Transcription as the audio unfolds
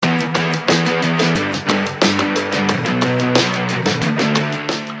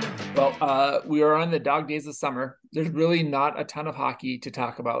we are on the dog days of summer. There's really not a ton of hockey to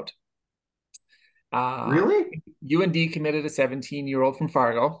talk about. Really? UND committed a 17-year-old from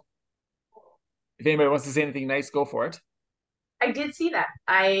Fargo. If anybody wants to say anything nice, go for it. I did see that.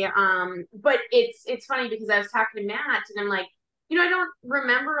 But it's funny because I was talking to Matt and I'm like, I don't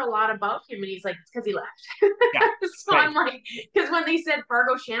remember a lot about him, and he's like, it's because he left. Yeah, So right. I'm like, because when they said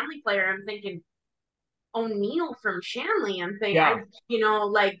Fargo Shanley player, I'm thinking O'Neill from Shanley. I'm thinking, Yeah,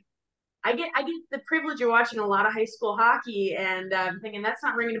 like I get the privilege of watching a lot of high school hockey, and I'm thinking that's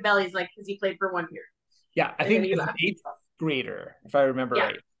not ringing a bell. He's like, because he played for 1 year yeah. I and then think he he's an left. eighth grader, if I remember Yeah,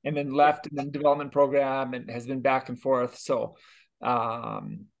 right, and then yeah. left in the development program and has been back and forth. So,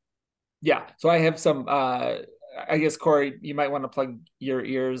 yeah. So I have some. I guess Corey, you might want to plug your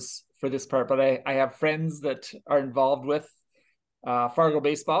ears for this part, but I have friends that are involved with Fargo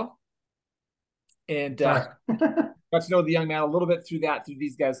baseball, and Sorry. got to know the young man a little bit through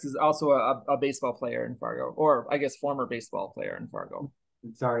these guys, because also a baseball player in Fargo, or I guess former baseball player in Fargo.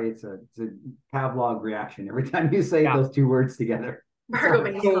 Sorry, it's a Pavlov reaction every time you say Yeah. those two words together. Fargo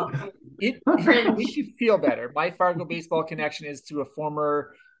Sorry. So baseball. it makes Cringe. you feel better. My Fargo baseball connection is through a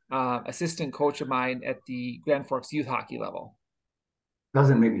former assistant coach of mine at the Grand Forks youth hockey level.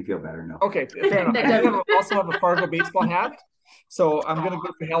 Doesn't make me feel better, no. Okay, fair enough. That I do doesn't. also have a Fargo baseball hat, so I'm gonna go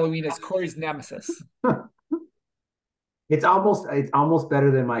for Halloween as Corey's nemesis. It's almost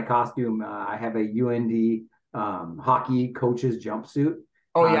better than my costume. I have a UND hockey coach's jumpsuit.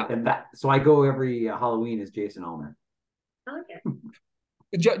 Oh yeah, And that so I go every Halloween as Jason Allman. Okay.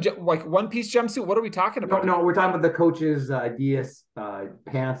 like one piece jumpsuit. What are we talking No, about? no, we're talking about the coach's DS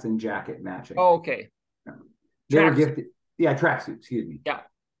pants and jacket matching. Oh, okay. They were Track. gifted, yeah, tracksuit, excuse me. Yeah.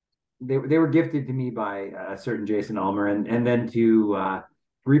 They were gifted to me by a certain Jason Ulmer, and then to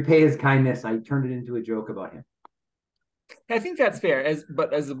repay his kindness, I turned it into a joke about him. I think that's fair. As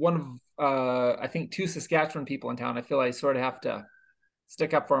one of I think two Saskatchewan people in town, I feel I sort of have to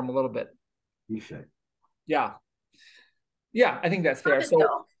stick up for him a little bit. You should. Yeah. Yeah, I think that's Love fair. it So,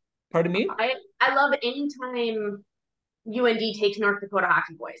 though. pardon me? I love anytime UND takes North Dakota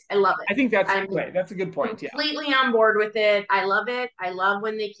hockey boys. I love it. I think that's I'm right. That's a good point. Yeah. completely on board with it. I love it. I love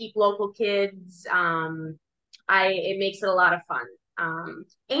when they keep local kids. I it makes it a lot of fun.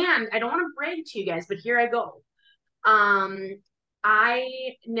 And I don't want to brag to you guys, but here I go. Um, I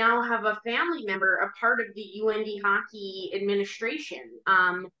now have a family member, a part of the UND hockey administration.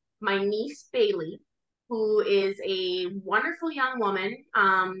 My niece Bailey, who is a wonderful young woman.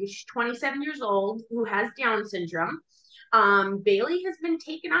 She's 27 years old, who has Down syndrome. Bailey has been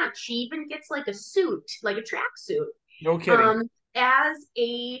taken on. She even gets like a suit, like a track suit, No kidding. um, as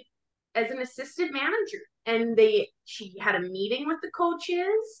a as an assistant manager. And she had a meeting with the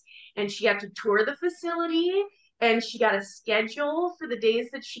coaches, and she got to tour the facility, and she got a schedule for the days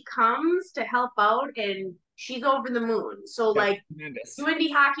that she comes to help out, and she's over the moon. So That's like tremendous.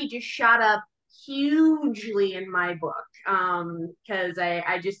 UND hockey just shot up hugely in my book, because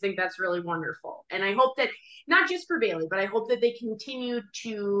I just think that's really wonderful, and I hope that not just for Bailey, but I hope that they continue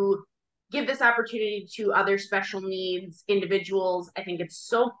to give this opportunity to other special needs individuals. I think it's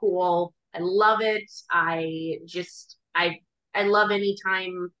so cool. I love it. I love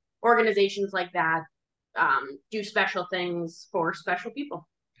anytime organizations like that do special things for special people.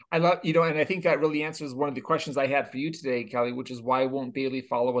 I love, and I think that really answers one of the questions I had for you today, Kelly, which is why won't Bailey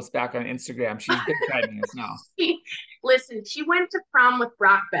follow us back on Instagram? She's big timing us now. Listen, she went to prom with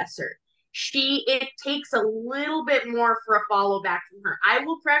Brock Besser. It takes a little bit more for a follow back from her. I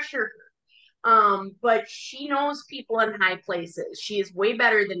will pressure her. But she knows people in high places. She is way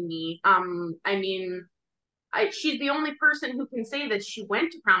better than me. I mean, she's the only person who can say that she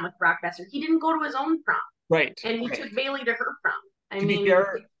went to prom with Brock Besser. He didn't go to his own prom, Right. and he Right. took Bailey to her prom. I To be mean,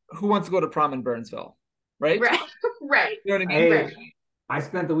 fair, who wants to go to prom in Burnsville? Right? right, right, You know what I mean? Hey, right. I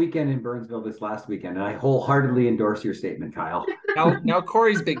spent the weekend in Burnsville this last weekend, and I wholeheartedly endorse your statement, Kyle. Now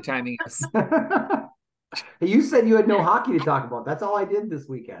Corey's big timing us. You said you had no hockey to talk about. That's all I did this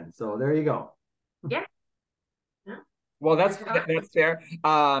weekend. So there you go. Yeah. Yeah. Well, that's fair.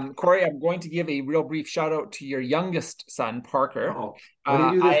 Corey, I'm going to give a real brief shout out to your youngest son, Parker. Oh, what do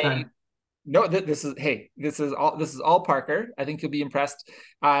you do this time? No, this is all Parker. I think you'll be impressed.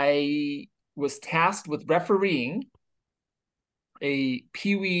 I was tasked with refereeing a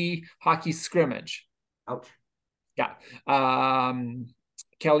Pee-wee hockey scrimmage. Ouch. Yeah.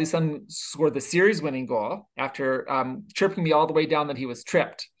 Kelly's son scored the series winning goal after chirping me all the way down that he was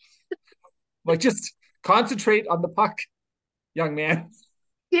tripped. Like, just concentrate on the puck, young man.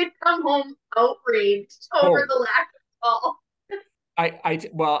 Did come home outraged over the lack of ball.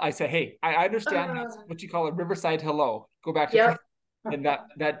 I said, hey, I understand that's what you call a Riverside hello. Go back to Yep. and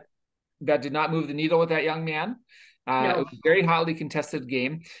that that did not move the needle with that young man. It No. was a very hotly contested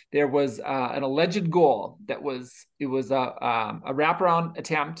game. There was an alleged goal it was a wraparound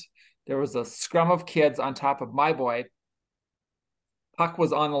attempt. There was a scrum of kids on top of my boy. Puck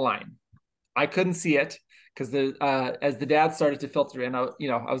was on the line. I couldn't see it because as the dad started to filter in, I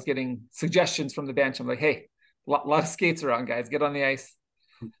was getting suggestions from the bench. I'm like, hey, a lot of skates around, guys. Get on the ice.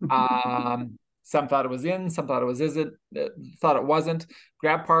 Some thought it was in, some thought it was isn't, thought it wasn't.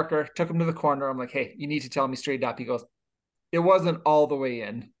 Grabbed Parker, took him to the corner. I'm like, hey, you need to tell me straight up. He goes, it wasn't all the way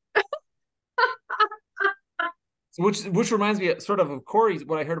in. So which reminds me sort of Corey's,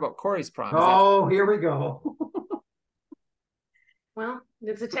 what I heard about Corey's prom. Oh, here we go. Well,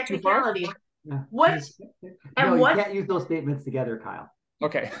 it's a Too far? technicality. What? No, And you what? can't use those statements together, Kyle.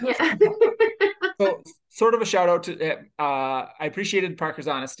 Okay. Yeah. So sort of a shout out to, I appreciated Parker's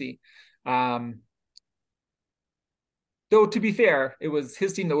honesty. Though to be fair, it was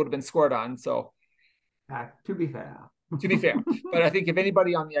his team that would have been scored on. So To be fair. but I think if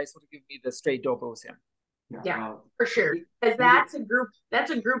anybody on the ice would have given me the straight dope, it was him. Yeah, for sure. Because that's a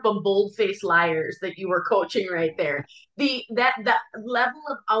group of bold-faced liars that you were coaching right there. The level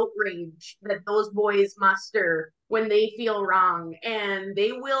of outrage that those boys muster when they feel wrong, and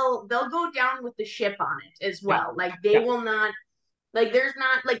they'll go down with the ship on it as well. Like they will not, like there's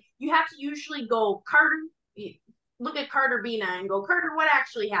not, like you have to usually go, Carter, look at Carter Bina and go, Carter, what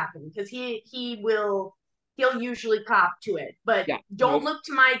actually happened? Because he'll usually cop to it. But don't look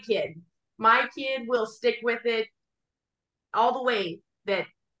to my kid. My kid will stick with it all the way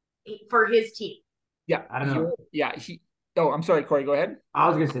for his team. Yeah, I don't know. I'm sorry, Corey, go ahead. I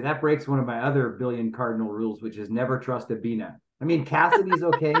was gonna say that breaks one of my other billion cardinal rules, which is never trust a Bina. I mean, Cassidy's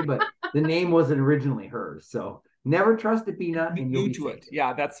okay, but the name wasn't originally hers, so never trust a Bina, and you'll be to it.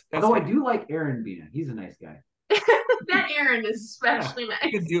 Yeah, that's. Although I do like Aaron Bina, he's a nice guy. That Aaron is especially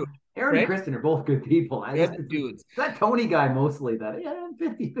nice. Good dude. Aaron and Kristen are both good people. Good dudes. That Tony guy mostly that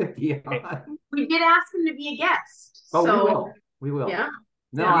 50-50 on. We did ask him to be a guest. Oh, so we will. Yeah.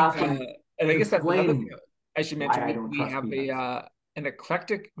 No, and I guess that's another thing I should mention. We have an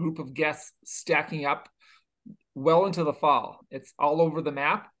eclectic group of guests stacking up well into the fall. It's all over the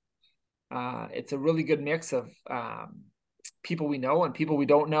map. It's a really good mix of people we know and people we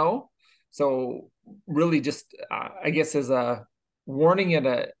don't know. So really just, I guess as a warning and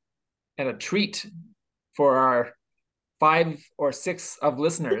a treat for our 5 or 6 of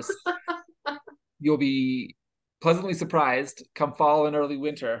listeners, you'll be pleasantly surprised come fall and early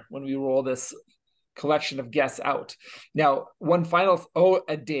winter when we roll this collection of guests out. Now, one final,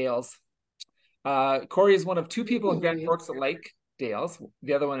 Dale's. Corey is one of 2 people in Grand Forks that like Dale's.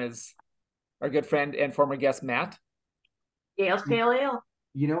 The other one is our good friend and former guest, Matt. Dale's Pale Ale.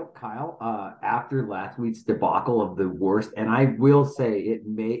 You know, Kyle, after last week's debacle of the worst, and I will say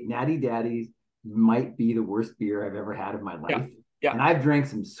Natty Daddy's might be the worst beer I've ever had in my life. Yeah. And I've drank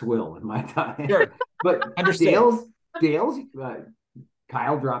some swill in my time. Sure. But Dale's,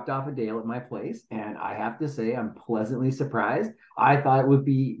 Kyle dropped off a Dale at my place, and I have to say I'm pleasantly surprised. I thought it would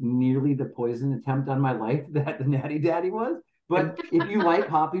be nearly the poison attempt on my life that the Natty Daddy was. But if you like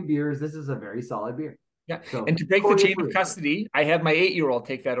hoppy beers, this is a very solid beer. Yeah. So, and to break the chain of custody, I had my 8-year-old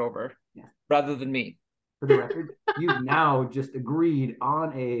take that over rather than me. For the record, you've now just agreed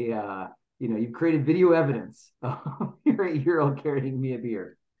on you've created video evidence of your 8-year-old carrying me a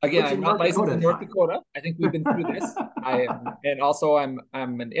beer. Again, I'm not licensed in North Dakota. I think we've been through this. I'm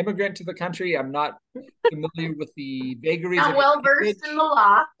an immigrant to the country. I'm not familiar with the vagaries. Not well versed in the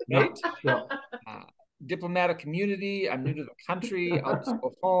law. Right? No. Diplomatic community. I'm new to the country. I'll just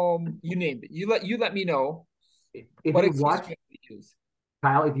go home. You name it. You let me know.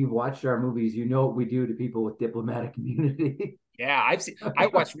 Kyle, if you've watched our movies, you know what we do to people with diplomatic community. Yeah, I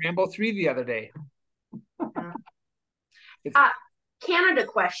watched Rambo 3 the other day. Canada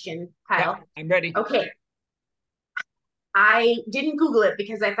question, Kyle. Yeah, I'm ready. Okay. I didn't Google it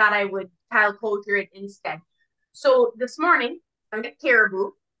because I thought I would Kyle Culture it instead. So this morning, I'm at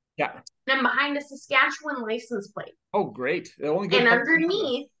Caribou. Yeah. And I'm behind a Saskatchewan license plate. Oh, great. And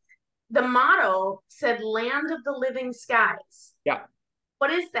underneath, the motto said Land of the Living Skies. Yeah.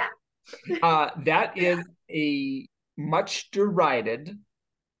 What is that? That is a much derided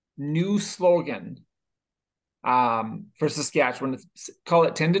new slogan for Saskatchewan. Call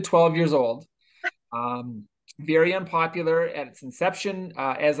it 10 to 12 years old. Very unpopular at its inception.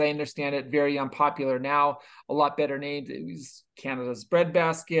 As I understand it, very unpopular now. A lot better named. It was Canada's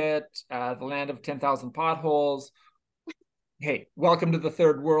breadbasket, the land of 10,000 potholes. Hey, welcome to the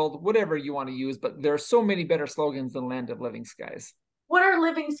third world, whatever you want to use. But there are so many better slogans than Land of Living Skies. what are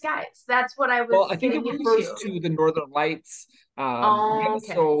living skies? That's what I Well, was I think it gonna get refers to. to the Northern Lights. Oh,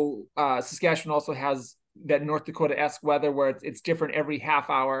 okay. So Saskatchewan also has that North Dakota-esque weather where it's different every half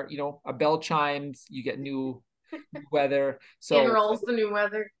hour. A bell chimes, you get new weather. In So rolls the new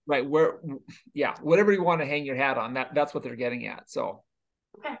weather. right, yeah, whatever you want to hang your hat on, that's what they're getting at. So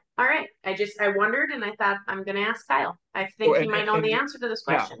Okay. All right. I wondered and I thought I'm gonna ask Kyle. I oh, think he might know the answer to this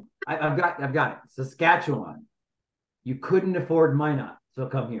yeah. question. I've got it. Saskatchewan. You couldn't afford Minot, so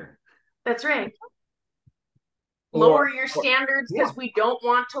come here. That's right. Or Lower your standards yeah, because we don't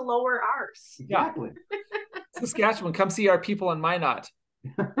want to lower ours. exactly. Saskatchewan, come see our people in Minot.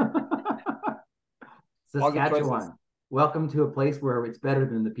 All good choices. Saskatchewan. Welcome to a place where it's better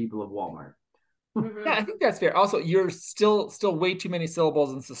than the people of Walmart. Yeah, I think that's fair. Also, you're still way too many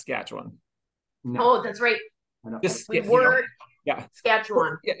syllables in Saskatchewan. No, Oh, that's right. Just We were yeah.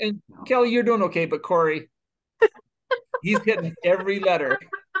 Saskatchewan. Yeah, and no. Kelly, you're doing okay, but Corey, he's hitting every letter.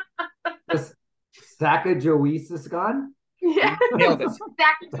 Sacagawea, Yeah. Nailed it.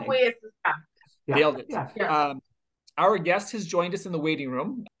 Exactly the way it's described. Yeah, Nailed it. yeah. Our guest has joined us in the waiting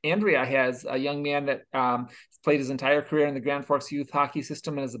room. Andrea has a young man that has played his entire career in the Grand Forks youth hockey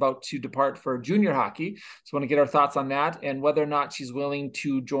system and is about to depart for junior hockey. So I want to get our thoughts on that and whether or not she's willing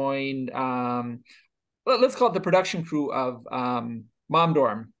to join, let's call it the production crew of Mom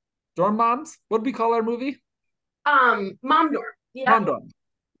Dorm. Dorm Moms? What did we call our movie? Mom Dorm. Yeah. Mom Dorm.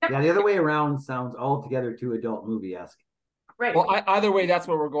 Yeah, the other way around sounds altogether too adult movie-esque. Right. Well, either way, that's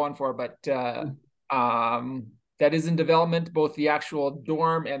what we're going for. But that is in development, both the actual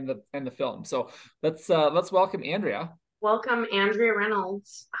dorm and the film. So let's welcome Andrea. Welcome, Andrea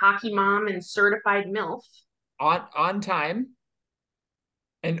Reynolds, hockey mom and certified MILF. On time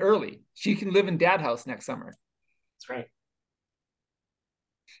and early. She can live in Dad House next summer. That's right.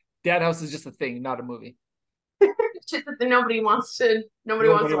 Dad House is just a thing, not a movie. Just that nobody wants to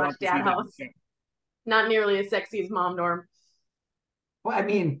watch Dad House. Yeah. Not nearly as sexy as Mom Dorm. Well, I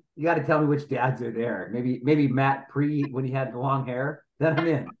mean, you got to tell me which dads are there. Maybe Matt when he had the long hair. Then I'm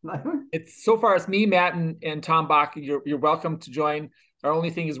in. It's so far it's me, Matt, and Tom Bach. You're welcome to join. Our only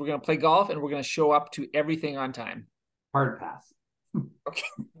thing is we're going to play golf and we're going to show up to everything on time. Hard pass. Okay.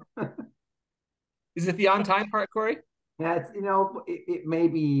 Is it the on time part, Corey? Yeah, it may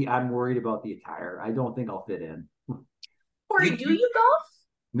be. I'm worried about the attire. I don't think I'll fit in. Corey, do you golf?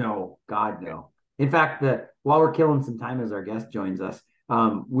 No, God, no. In fact, while we're killing some time as our guest joins us,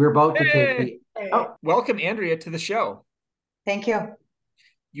 we're about to take welcome Andrea to the show. Thank you.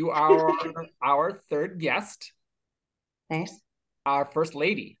 You are our third guest. Thanks. Our first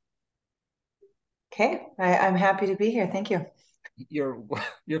lady. Okay, I'm happy to be here. Thank you. You're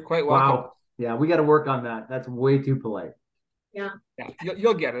quite welcome. Wow. Yeah, we got to work on that. That's way too polite. Yeah.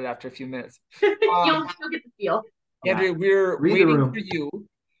 You'll get it after a few minutes. You'll get the feel. Andrea, we're waiting for you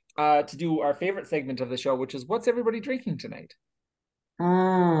to do our favorite segment of the show, which is what's everybody drinking tonight?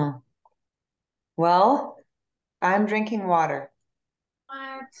 Well, I'm drinking water.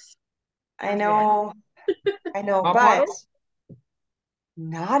 What? I know, Mom but water?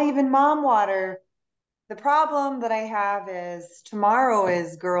 not even mom water. The problem that I have is tomorrow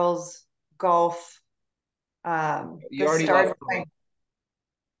is girls golf. You already lost.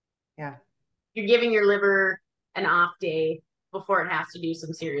 Yeah. You're giving your liver an off day before it has to do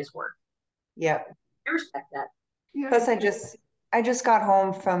some serious work. Yep. I respect that. Yeah. Plus, I just got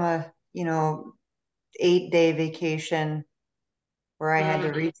home from a 8-day vacation where I had to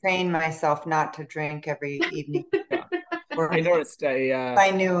retrain myself not to drink every evening. Yeah. I noticed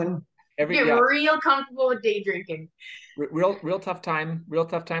by noon. Get real comfortable with day drinking. Real tough time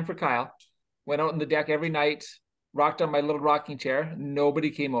for Kyle. Went out on the deck every night, rocked on my little rocking chair. Nobody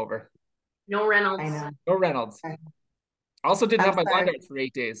came over. No Reynolds. I know. No Reynolds. Also didn't have my lawn darts for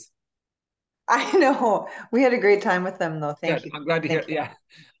 8 days. I know. We had a great time with them though. Thank you. I'm glad to hear. Yeah.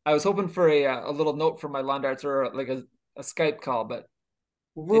 I was hoping for a little note from my lawn darts or like a Skype call, but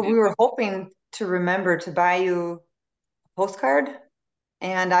we were hoping to remember to buy you a postcard.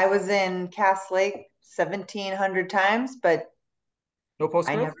 And I was in Cass Lake 1,700 times, but no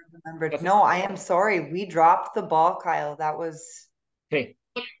postcard. I never remembered. No, I am sorry. We dropped the ball, Kyle. That was okay.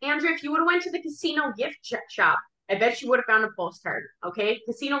 Andrew, if you would have went to the casino gift shop, I bet you would have found a postcard. Okay,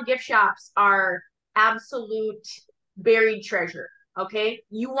 casino gift shops are absolute buried treasure. Okay,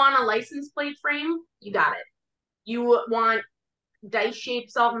 you want a license plate frame? You got it. You want dice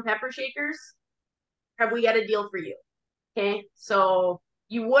shaped salt and pepper shakers? Have we got a deal for you? Okay, so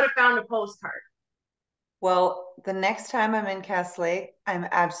you would have found a postcard. Well, the next time I'm in Cass Lake, I'm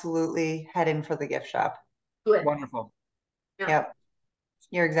absolutely heading for the gift shop. Good. Wonderful. Yep.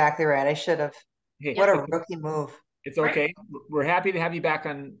 You're exactly right. I should have. Hey, what a rookie move. It's Right. okay. We're happy to have you back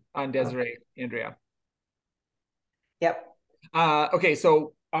on Desiree, Andrea. Yep. Okay,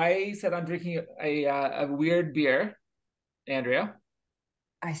 so I said I'm drinking a weird beer, Andrea.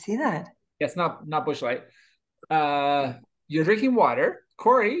 I see that. It's not Busch Light. You're drinking water.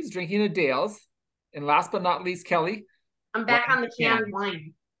 Corey's drinking a Dale's, and last but not least, Kelly. I'm back on the Wine. canned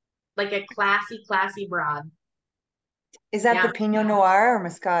wine, like a classy broad. Is that Yeah. the Pinot Noir or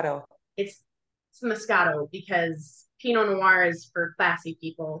Moscato? It's Moscato because Pinot Noir is for classy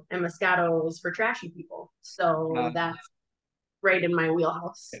people and Moscato is for trashy people. So that's right in my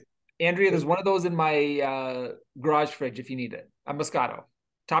wheelhouse. Andrea, there's one of those in my garage fridge if you need it. A Moscato,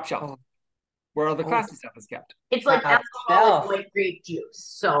 top shelf, Oh. where all the classy stuff is kept. It's like Top alcoholic shelf. white grape juice.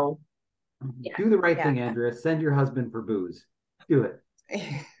 So yeah. Do the right Yeah. thing, Andrea. Send your husband for booze. Do it.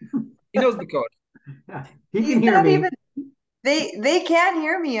 He knows the code. He He's can hear not me. even. They can't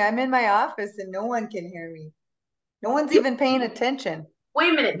hear me. I'm in my office and no one can hear me. No one's even paying attention.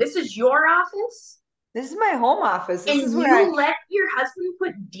 Wait a minute, this is your office? This is my home office. This And is you where let your husband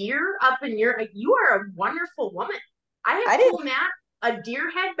put deer up in your, you are a wonderful woman. I I have didn't. told Matt a deer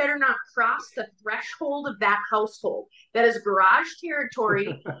head better not cross the threshold of that household. That is garage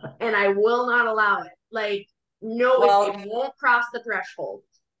territory, and I will not allow it. Like, no, Well, it won't cross the threshold.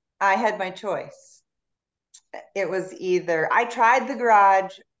 I had my choice. It was either I tried the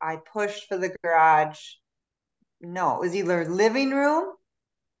garage, I pushed for the garage. No, it was either living room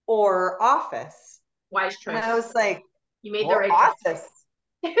or office. Wise choice. And I was like, You made the well, right office.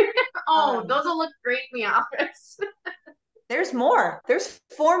 choice. Oh, those will look great in the office. There's more. There's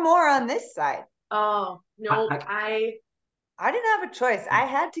 4 more on this side. Oh, no, I didn't have a choice. I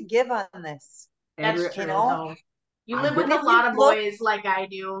had to give on this. Andrea, that's true, You know? though. You I live with don't- a lot of look- boys like I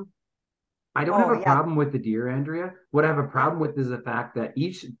do. I don't Oh, have a yeah. problem with the deer, Andrea. What I have a problem with is the fact that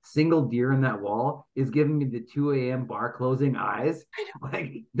each single deer in that wall is giving me the 2 a.m. bar closing eyes.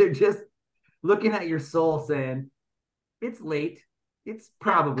 Like they're just looking at your soul saying, it's late. It's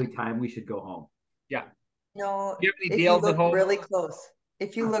probably time we should go home. Yeah. No, Do you have any if you deals at look home?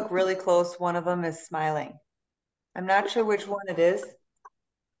 really close, one of them is smiling. I'm not sure which one it is.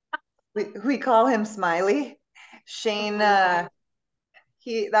 We call him Smiley. Shane, that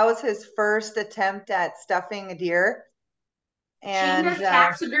was his first attempt at stuffing a deer. Shane And does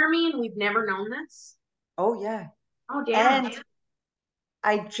taxidermy, and we've never known this. oh yeah. Oh, damn. And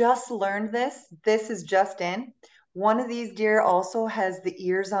I just learned this. This is just in. One of these deer also has the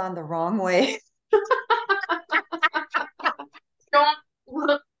ears on the wrong way. Don't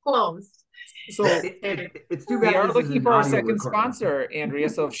look close. So It's too we bad are this is looking an for a audio second recording. sponsor, Andrea.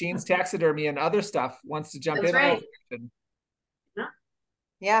 So if Shane's Taxidermy and other stuff wants to jump That's in on right. this,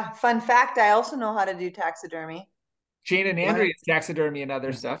 Yeah. Fun fact, I also know how to do taxidermy. Shane and Andrea's Taxidermy and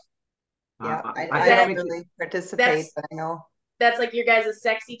other stuff. Yeah. Uh, I That- don't really participate, but I know. That's like your guys'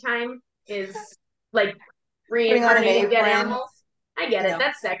 sexy time is like Putting on an reincarnating dead apron. animals. I get Yeah. it.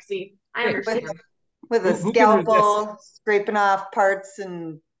 That's sexy. I understand. With a Who can scalpel, scraping off parts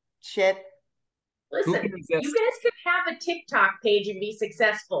and shit. Listen, can resist? you guys could have a TikTok page and be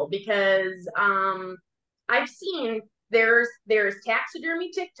successful because I've seen there's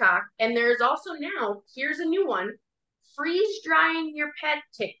taxidermy TikTok, and there's also now, here's a new one, freeze drying your pet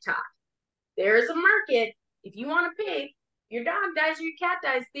TikTok. There's a market. If you want to pay, your dog dies or your cat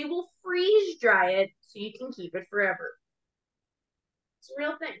dies, they will freeze dry it so you can keep it forever. It's a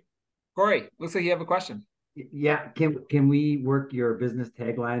real thing. Corey, looks like you have a question. Yeah, can we work your business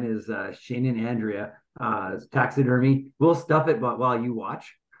tagline as Shane and Andrea taxidermy? We'll stuff it, but while you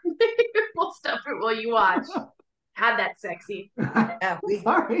watch. We'll stuff it while you watch. Had that sexy. Yeah, we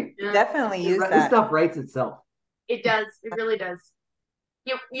Sorry. Yeah. definitely use This that. stuff writes itself. It does. It really does.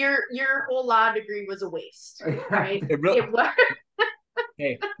 Your whole law degree was a waste, right? It really- It was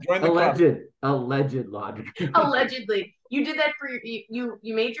Hey, join the club. Alleged logic. allegedly. You did that for you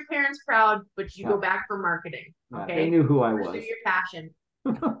made your parents proud, but you go back for marketing. Okay, They knew who I Pursue was. your passion.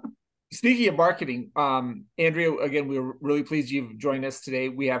 Speaking of marketing, Andrea, again, we're really pleased you've joined us today.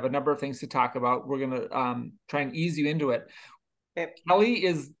 We have a number of things to talk about. We're going to try and ease you into it. Okay. Kelly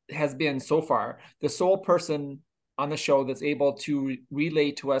has been so far the sole person on the show that's able to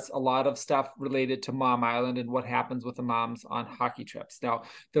relay to us a lot of stuff related to Mom Island and what happens with the moms on hockey trips. Now,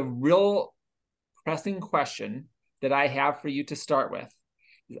 the real pressing question that I have for you to start with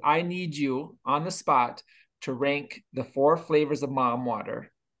is I need you on the spot to rank the 4 flavors of mom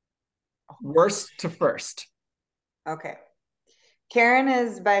water, worst to first. Okay. Karen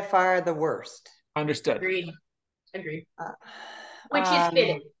is by far the worst. Understood. Agreed. Which is Um,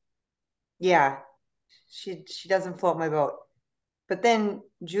 fitting. Yeah. She doesn't float my boat. But then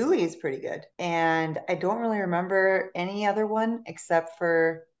Julie is pretty good. And I don't really remember any other one except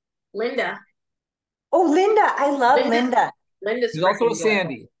for Linda. Oh, Linda. I love Linda's Linda. Linda's There's also a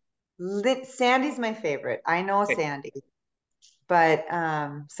freaking good. Sandy. Sandy's my favorite. I know Okay. Sandy. But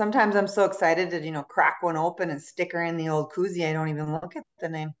sometimes I'm so excited to, crack one open and stick her in the old koozie. I don't even look at the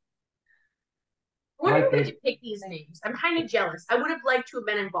name. Why do we get to pick these names? I'm kind of jealous. I would have liked to have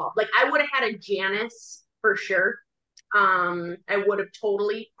been involved. Like I would have had a Janice for sure. I would have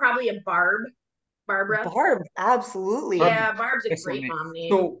probably a Barbara. Barb, absolutely. Yeah, Barb's a Excellent great name. mom name.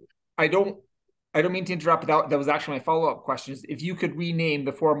 So I don't mean to interrupt, but that was actually my follow-up question. If you could rename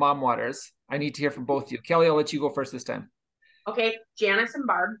the 4 mom waters, I need to hear from both of you. Kelly, I'll let you go first this time. Okay, Janice and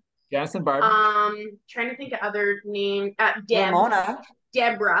Barb. Janice and Barb. Trying to think of other names. Ramona.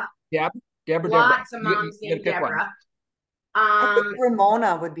 Deborah. Deborah. Lots of moms named Deborah. Deborah. I think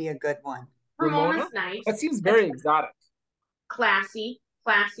Ramona would be a good one. Ramona's nice. That seems very exotic. Classy.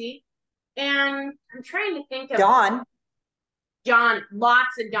 And I'm trying to think of John,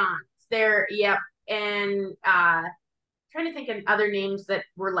 lots of Dons. There, yep. And trying to think of other names that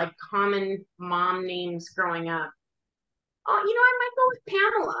were like common mom names growing up. Oh, I might go with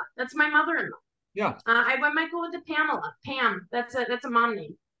Pamela. That's my mother-in-law. Yeah. I might go with the Pamela. Pam. That's a mom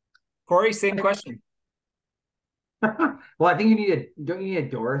name. Corey, same question. Well, I think don't you need a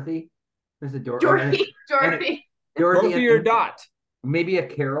Dorothy? There's a Dorothy. Dorothy or Dot? Maybe a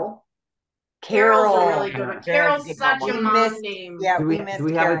Carol. Carol's a really good one. Carol's good such mom. a mom name. Yeah, Do we we have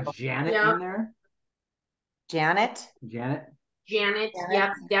Carol. a Janet Yeah. in there? Janet. Janet.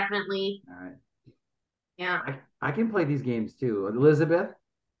 Yep, definitely. All right. Yeah. I can play these games too. Elizabeth.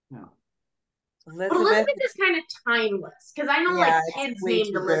 No. But Elizabeth is kind of timeless because I know like kids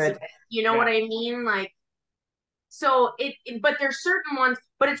named Elizabeth. Good. You know what I mean? Like, so but there's certain ones,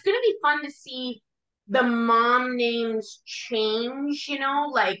 but it's going to be fun to see the mom names change,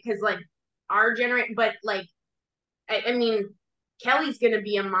 like, because like our generation, but like, I mean, Kelly's going to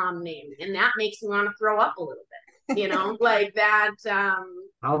be a mom name, and that makes me want to throw up a little bit, like that.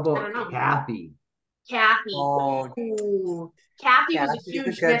 How about Kathy? Kathy. Oh, ooh. Kathy was a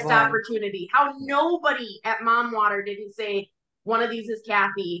huge missed opportunity. How nobody at Mom Water didn't say one of these is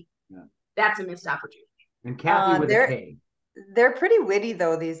Kathy. Yeah. That's a missed opportunity. And Kathy with a K. They're pretty witty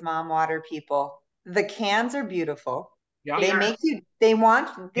though, these Mom Water people. The cans are beautiful. Yeah. They make you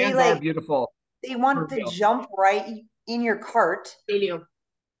cans are beautiful. They want to jump right in your cart. They do.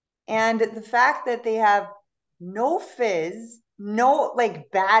 And the fact that they have no fizz, no like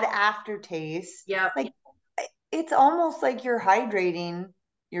bad aftertaste. Yeah. Like it's almost like you're hydrating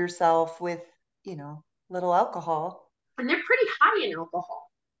yourself with, little alcohol. And they're pretty high in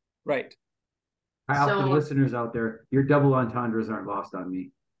alcohol. Right. For the listeners out there, your double entendres aren't lost on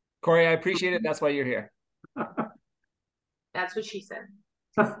me. Corey, I appreciate it. That's why you're here. That's what she said.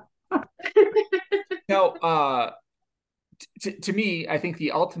 Now, to me, I think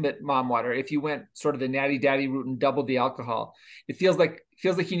the ultimate mom water, if you went sort of the natty daddy route and doubled the alcohol, it feels like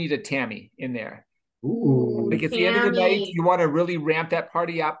you need a Tammy in there. Ooh. Like at the end of the night, you want to really ramp that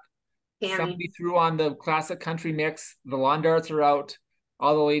party up. Tammy. Somebody threw on the classic country mix. The lawn darts are out.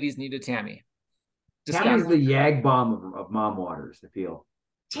 All the ladies need a Tammy. Tammy's the Yag bomb of mom waters, I feel.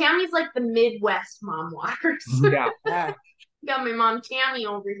 Tammy's like the Midwest mom waters. Yeah. Got my mom Tammy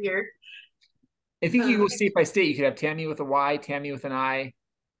over here. I think you go state by state. You could have Tammy with a Y, Tammy with an I. A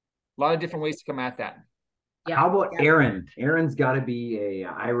lot of different ways to come at that. Yeah. How about Erin? Erin's got to be a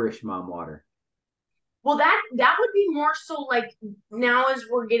Irish mom water. Well, that would be more so like now as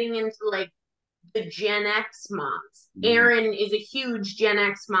we're getting into like the Gen X moms. Erin is a huge Gen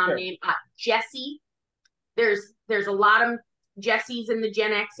X mom name. Jessie. There's a lot of Jessies in the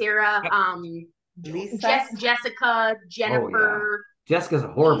Gen X era. Jessica, Jennifer. Oh, yeah. Jessica's a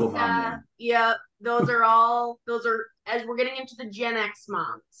horrible mom name. Yeah, those are as we're getting into the Gen X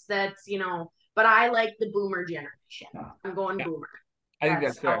moms. That's but I like the Boomer generation. Yeah. I'm going Boomer. I think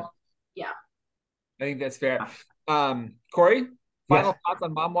that's fair. Yeah. I think that's fair. Corey, final thoughts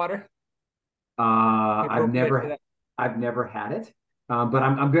on mom water? I've never had it, but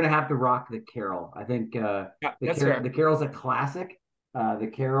I'm gonna have to rock the Carol. I think the Carol's a classic.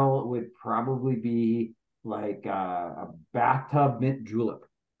 The Carol would probably be like a bathtub mint julep.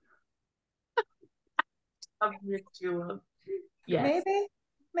 Yes.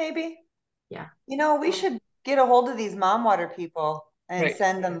 Maybe. Yeah. We should get a hold of these mom water people and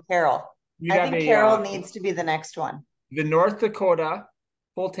send them Carol. I think Carol needs to be the next one. The North Dakota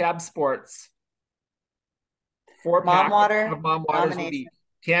Full Tab Sports 4-pack mom water of mom waters would be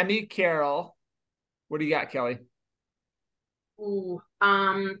Tammy, Carol. What do you got, Kelly? Ooh,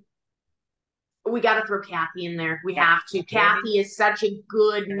 We got to throw Kathy in there. We Yeah. have to. Kathy is such a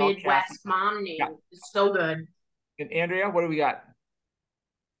good Carol, Midwest Kathy. mom name. Yeah. It's so good. And Andrea, what do we got?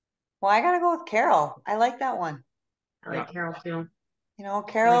 Well, I gotta go with Carol. I like that one. I like Carol too. You know,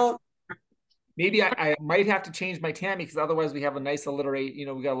 Carol. Maybe I might have to change my Tammy because otherwise we have a nice alliterate. You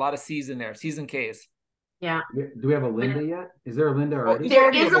know, we got a lot of C's in there. C's and K's. Yeah. Do we have a Linda yet? Is there a Linda already?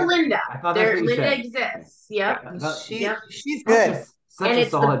 There is a Linda. I thought that's what you Linda said. exists. Yep. She's good. Such and a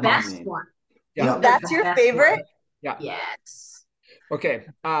it's the solid mom best name. one. Yeah. That's your favorite? One. Yeah. Yes. Okay.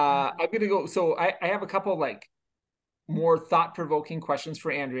 I'm gonna go. So I have a couple like more thought-provoking questions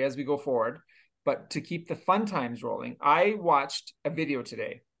for Andrea as we go forward. But to keep the fun times rolling, I watched a video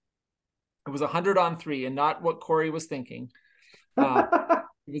today. It was 100 on 3 and not what Corey was thinking. It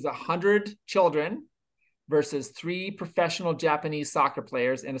was 100 children versus 3 professional Japanese soccer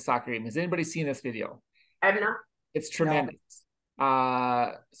players in a soccer game. Has anybody seen this video? I have not. It's tremendous.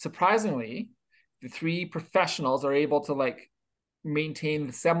 Surprisingly, the 3 professionals are able to like maintain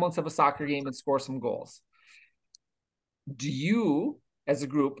the semblance of a soccer game and score some goals. Do you, as a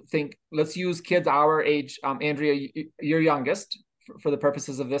group, think, let's use kids our age, Andrea, you're youngest for the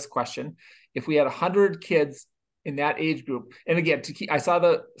purposes of this question. If we had 100 kids in that age group, and again, I saw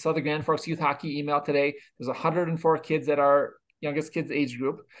the Grand Forks Youth Hockey email today. There's 104 kids at our youngest kids age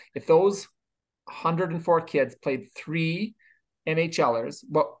group. If those 104 kids played 3 NHLers,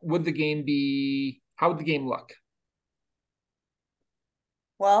 what would the game be? How would the game look?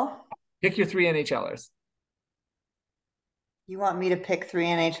 Well, pick your 3 NHLers. You want me to pick 3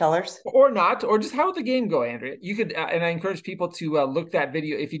 NHLers? Or not, or just how would the game go, Andrea? You could, and I encourage people to look that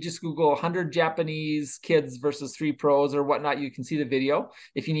video. If you just Google 100 Japanese kids versus 3 pros or whatnot, you can see the video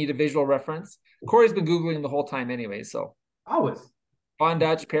if you need a visual reference. Corey's been Googling the whole time anyway, so. Always. Von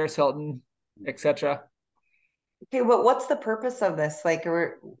Dutch, Paris Hilton, etc. Okay, but what's the purpose of this? Like,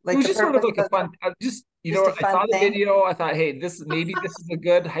 it was just sort of like a fun, I saw the video. I thought, hey, this is a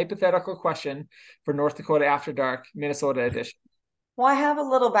good hypothetical question for North Dakota After Dark, Minnesota edition. Well, I have a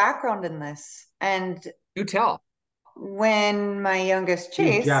little background in this, and do tell. When my youngest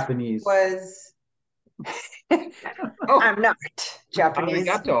Chase Japanese was, I'm not Japanese,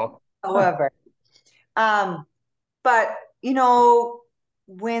 however, but you know,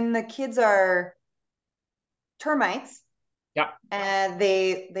 when the kids are termites, and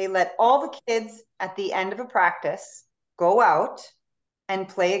they let all the kids at the end of a practice go out and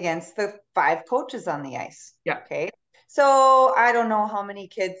play against the 5 coaches on the ice. Okay. So I don't know how many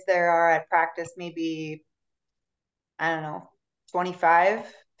kids there are at practice, maybe, I don't know, 25,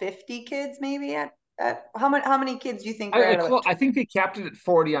 50 kids maybe at how many kids do you think I think they capped it at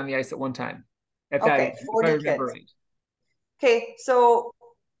 40 on the ice at one time. Okay, 40 kids. Right. Okay, so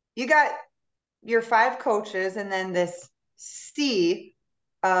you got your 5 coaches and then this sea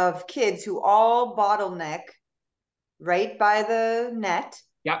of kids who all bottleneck right by the net.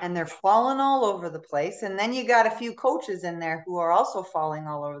 Yeah. And they're falling all over the place. And then you got a few coaches in there who are also falling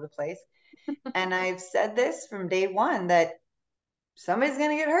all over the place. And I've said this from day one that somebody's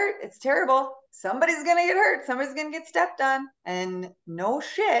going to get hurt. It's terrible. Somebody's going to get hurt. Somebody's going to get stepped on. And no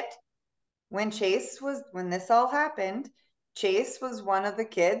shit, when this all happened, Chase was one of the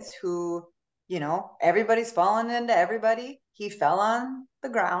kids who, you know, everybody's falling into everybody. He fell on the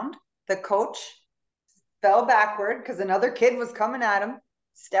ground. The coach fell backward because another kid was coming at him,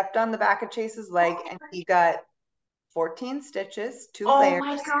 stepped on the back of Chase's leg, and he got 14 stitches, 2 layers. Oh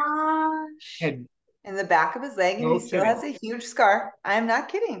my gosh. In the back of his leg, and he still has a huge scar. I'm not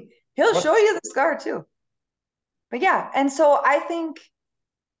kidding. He'll show you the scar too. But yeah, and so I think,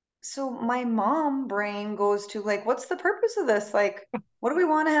 so my mom brain goes to like, what's the purpose of this? Like, what do we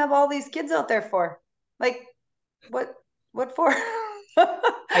want to have all these kids out there for? Like, what for?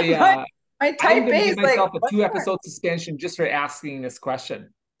 My type A is like, a 2-episode suspension just for asking this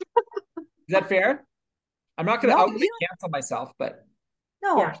question. Is that fair? I'm not going to cancel myself, but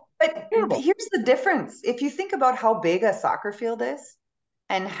no. But here's the difference. If you think about how big a soccer field is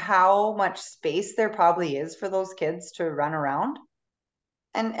and how much space there probably is for those kids to run around,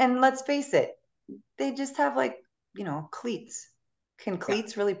 and let's face it, they just have like, you know, cleats. Can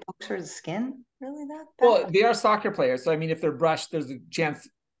cleats really puncture the skin? Really that bad? Well, they are soccer players, so I mean, if they're brushed, there's a chance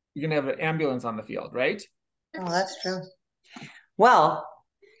you're gonna have an ambulance on the field, right? Oh, that's true. Well,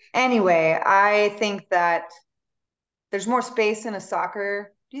 anyway, I think that there's more space in a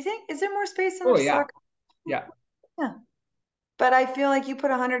soccer. Do you think? Is there more space in a soccer? Yeah. Yeah. But I feel like you put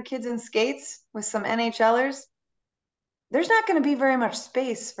 100 kids in skates with some NHLers, there's not going to be very much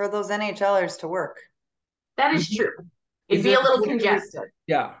space for those NHLers to work. That is true. It'd be a little congested.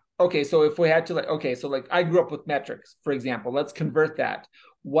 Yeah. Okay, so if we had to like I grew up with metrics, for example. Let's convert that.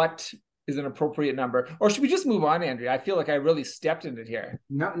 What is an appropriate number? Or should we just move on, Andrea? I feel like I really stepped in it here.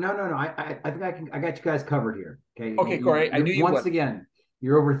 No. I think I got you guys covered here. Okay. Okay, Corey, I knew you once would. again,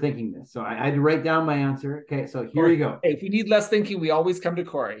 you're overthinking this. So I had to write down my answer. Okay. So here Corey, you go. hey, if we need less thinking, we always come to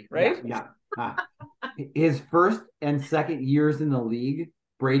Corey, right? Yeah. His first and second years in the league,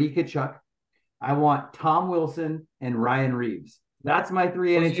 Brady Tkachuk. I want Tom Wilson and Ryan Reeves. That's my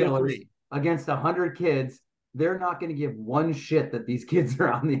three NHLers against 100 kids. They're not going to give one shit that these kids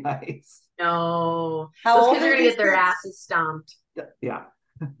are on the ice. No. How Those kids are going to get their asses stomped. Yeah.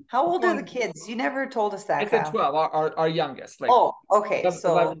 How old are the kids? You never told us that, I said Kyle. 12, our youngest. Like, oh, okay.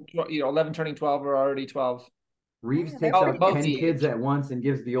 11, 11 turning 12 are already 12. Reeves Yeah, takes they're out about 10 the kids age. at once and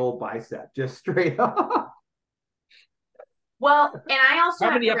gives the old bicep just straight up. Well, and I also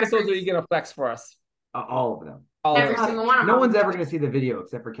How have many to episodes are reference you going to flex for us? All of them. All of every them. single one of No them. one's ever going to see the video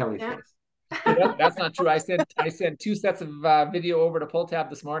except for Kelly's Yeah. face. That's not true. I sent 2 sets of video over to Pull Tab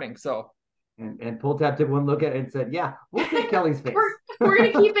this morning. So And Pull Tab took one look at it and said, "Yeah, we'll take Kelly's face." We're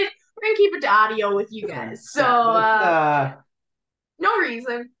gonna keep it. We're gonna keep it to audio with you guys. So no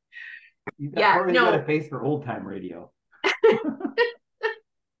reason. Corey's got a face for old time radio.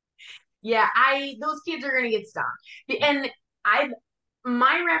 Yeah, those kids are gonna get stomped. And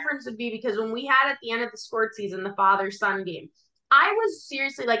my reference would be because when we had at the end of the sport season the father-son game, I was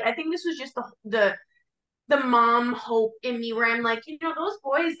seriously like, I think this was just the mom hope in me where I'm like, those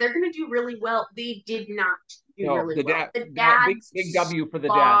boys, they're gonna do really well. They did not do really well. The dads big W for the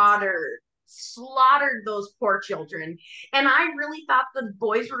dads. Slaughtered those poor children. And I really thought the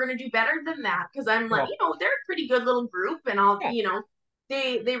boys were gonna do better than that because I'm like, they're a pretty good little group and all,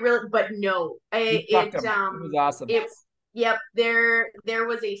 they really, but no, it was awesome. Yep, there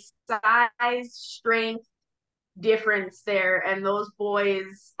was a size strength difference there, and those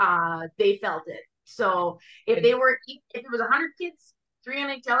boys, they felt it. So if it was 100 kids, 3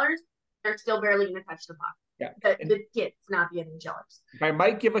 NHLers, they're still barely going to touch the puck. Yeah, the kids, not the NHLers. If I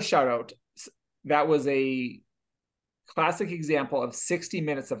might give a shout out, that was a classic example of 60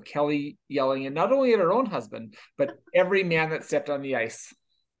 minutes of Kelly yelling, and not only at her own husband, but every man that stepped on the ice.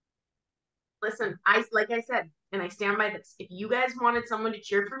 Listen, like I said, and I stand by this. If you guys wanted someone to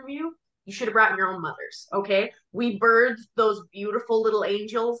cheer for you should have brought your own mothers. Okay, we birthed those beautiful little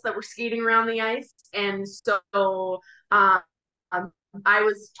angels that were skating around the ice, and so I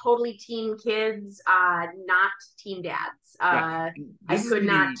was totally team kids, not team dads. I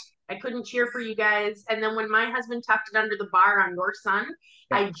couldn't cheer for you guys. And then when my husband tucked it under the bar on your son,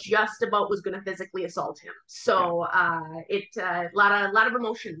 I just about was going to physically assault him. So a lot of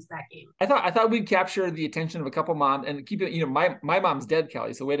emotions that game. I thought we'd capture the attention of a couple moms and keep it. My mom's dead,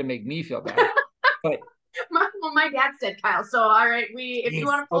 Kelly. So way to make me feel bad. But my dad's dead, Kyle. So all right, if you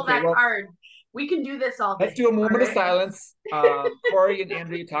want to pull that card, we can do this all day. Let's do a moment of silence. Corey and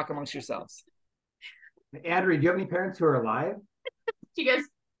Andrea, talk amongst yourselves. Andrea, do you have any parents who are alive? Do you guys?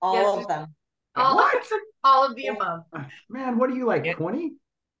 All of them. All of the above. Man, what are you, like 20?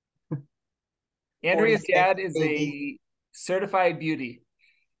 Andrea's dad is a certified beauty.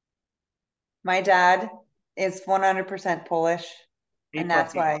 My dad is 100% Polish, and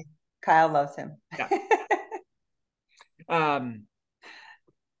that's why Kyle loves him. Yeah.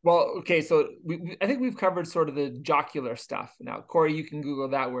 Well, okay, so I think we've covered sort of the jocular stuff. Now, Corey, you can Google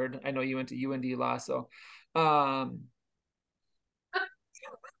that word. I know you went to UND Law, so I'm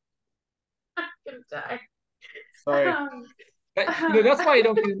gonna die. Sorry. That's why I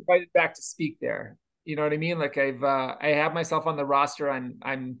don't get invited back to speak there. You know what I mean? Like I have myself on the roster.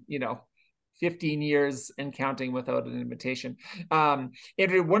 I'm 15 years and counting without an invitation.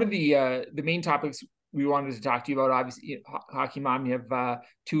 Andrea, one of the main topics we wanted to talk to you about, obviously, hockey mom. You have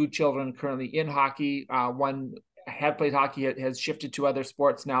 2 children currently in hockey. One had played hockey, has shifted to other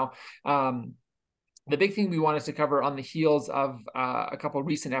sports now. The big thing we wanted to cover on the heels of a couple of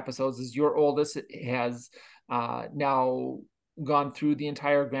recent episodes is your oldest has now gone through the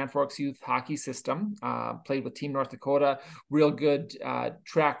entire Grand Forks youth hockey system, played with Team North Dakota, real good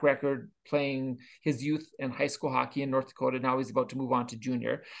track record playing his youth and high school hockey in North Dakota. Now he's about to move on to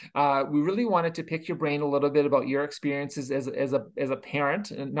junior. We really wanted to pick your brain a little bit about your experiences as a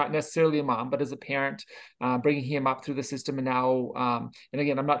parent, and not necessarily a mom, but as a parent, bringing him up through the system. And now, and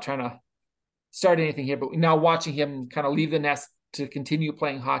again, I'm not trying to start anything here, but now watching him kind of leave the nest to continue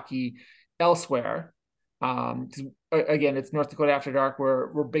playing hockey elsewhere. Again, it's North Dakota After Dark.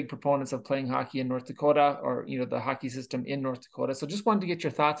 We're big proponents of playing hockey in North Dakota, or the hockey system in North Dakota. So just wanted to get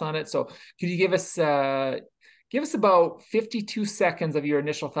your thoughts on it. So could you give us about 52 seconds of your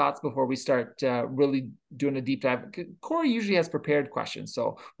initial thoughts before we start really doing a deep dive? Corey usually has prepared questions,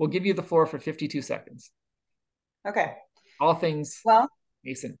 so we'll give you the floor for 52 seconds. Okay. All things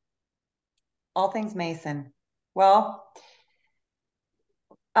Mason. All things Mason. Well,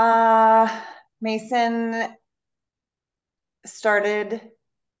 uh, Mason started,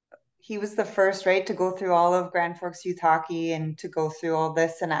 he was the first, right, to go through all of Grand Forks youth hockey and to go through all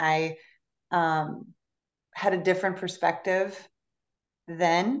this. And I um, had a different perspective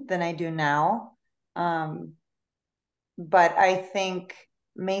then than I do now. Um, but I think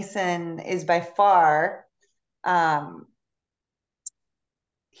Mason is by far, um,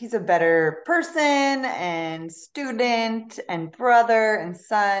 he's a better person and student and brother and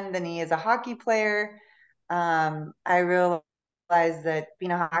son than he is a hockey player. I realize that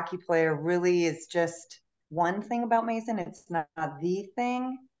being a hockey player really is just one thing about Mason. It's not the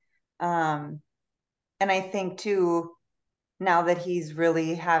thing. Um, and I think too, now that he's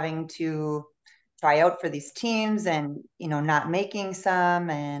really having to try out for these teams and, not making some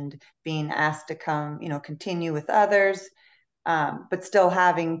and being asked to come, continue with others, but still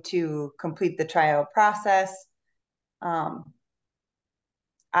having to complete the tryout process. Um,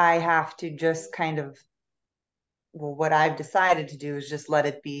 I have to just kind of, well, what I've decided to do is just let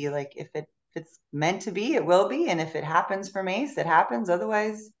it be. Like if it's meant to be, it will be. And if it happens for Mace, it happens.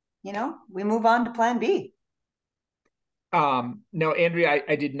 Otherwise, we move on to plan B. No, Andrea,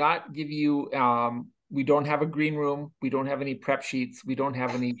 I did not give you, we don't have a green room. We don't have any prep sheets. We don't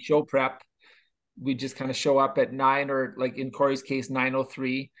have any show prep. We just kind of show up at 9, or like in Corey's case,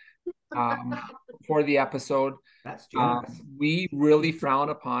 9:03 for the episode. That's generous. We really frown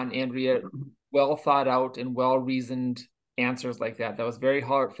upon, Andrea, well thought out and well reasoned answers like that. That was very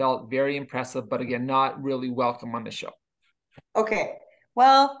heartfelt, very impressive, but again, not really welcome on the show. Okay.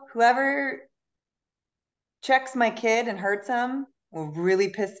 Well, whoever checks my kid and hurts him will really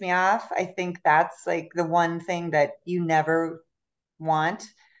piss me off. I think that's like the one thing that you never want.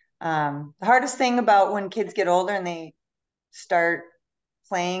 The hardest thing about when kids get older and they start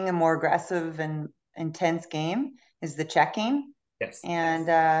playing a more aggressive and intense game is the checking. Yes.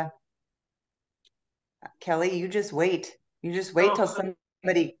 And Kelly, you just wait. You just wait till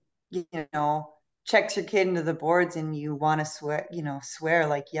somebody, checks your kid into the boards and you want to swear,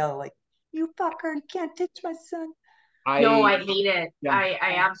 like yell, like, you fucker, you can't touch my son. No, I hate it. Yeah.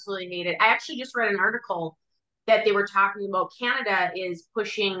 I absolutely hate it. I actually just read an article that they were talking about Canada is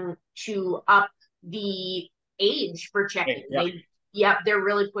pushing to up the age for checking. They're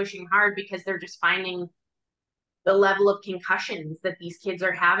really pushing hard because they're just finding the level of concussions that these kids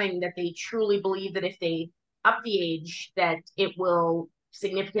are having, that they truly believe that if they up the age, that it will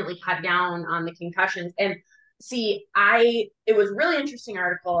significantly cut down on the concussions. And see, it was a really interesting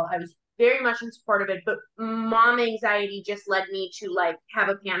article. I was very much in support of it, but mom anxiety just led me to like have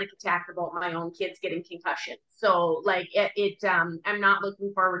a panic attack about my own kids getting concussions. So like I'm not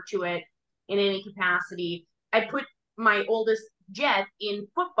looking forward to it in any capacity. I put my oldest Jet in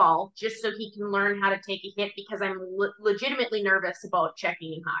football just so he can learn how to take a hit because I'm legitimately nervous about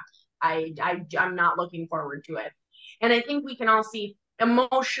checking in hockey. I'm not looking forward to it. And I think we can all see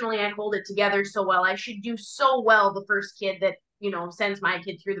emotionally I hold it together so well. I should do so well. The first kid that, sends my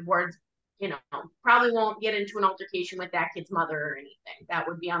kid through the boards, probably won't get into an altercation with that kid's mother or anything. That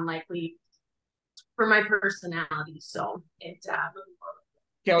would be unlikely for my personality. So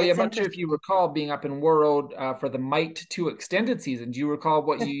Kelly, I'm not sure if you recall being up in World for the Might 2 extended season. Do you recall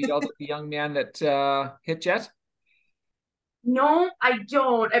what you yelled at the young man that hit Jet? No, I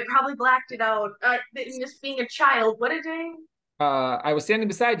don't. I probably blacked it out. Just being a child, what did I was standing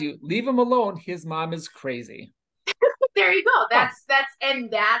beside you. Leave him alone. His mom is crazy. There you go. That's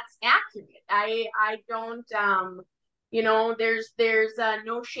accurate. I don't there's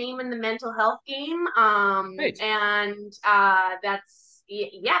no shame in the mental health game. Right. And that's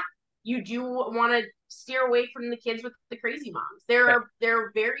you do want to steer away from the kids with the crazy moms.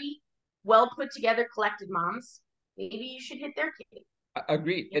 They're very well put together, collected moms. Maybe you should hit their kid.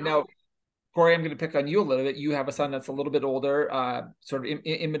 Agreed. And now, Corey, I'm going to pick on you a little bit. You have a son that's a little bit older, sort of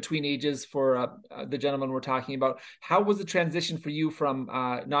in between ages for the gentleman we're talking about. How was the transition for you from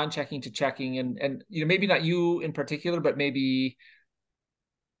non-checking to checking? And maybe not you in particular, but maybe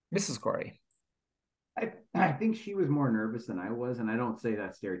Mrs. Corey. I think she was more nervous than I was, and I don't say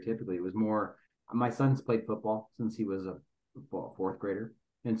that stereotypically. It was more, my son's played football since he was a fourth grader.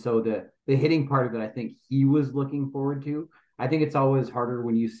 And so the hitting part of it, I think he was looking forward to. I think it's always harder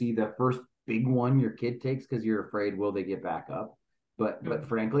when you see the first big one your kid takes because you're afraid, will they get back up? But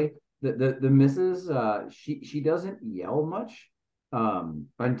frankly, the missus, she doesn't yell much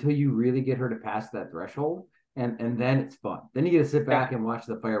until you really get her to pass that threshold. And then it's fun. Then you get to sit back and watch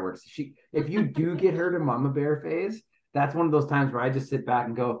the fireworks. If you do get her to mama bear phase, that's one of those times where I just sit back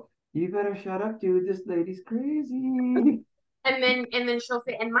and go, you better shut up, dude. This lady's crazy. And then she'll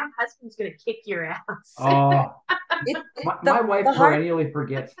say, and my husband's gonna kick your ass. Oh, It, my wife the hard perennially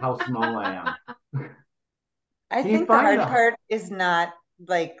forgets how small I am. I Can you think the find hard the? part is not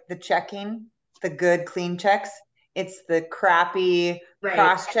like the checking, the good clean checks. It's the crappy Right,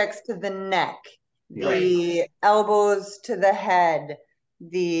 cross checks to the neck, Yeah. right, the elbows to the head,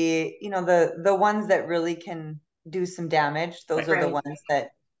 the ones that really can do some damage. Those are the right, ones that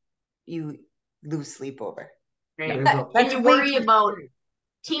you lose sleep over. right. There's a And That's you way worry too about scary.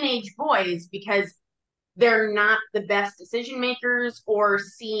 teenage boys because they're not the best decision makers or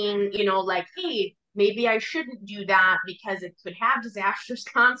seeing, like, hey, maybe I shouldn't do that because it could have disastrous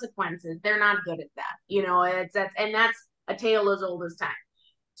consequences. They're not good at that. That's a tale as old as time.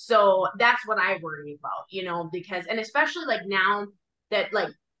 So that's what I worry about, because, and especially like now that like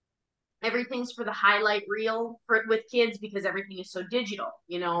everything's for the highlight reel for with kids because everything is so digital,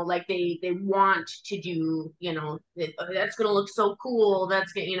 like they want to do, that's going to look so cool.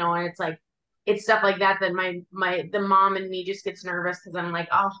 And it's like, it's stuff like that that the mom and me just gets nervous because I'm like,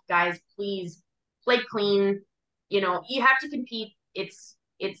 oh guys, please play clean. You have to compete. It's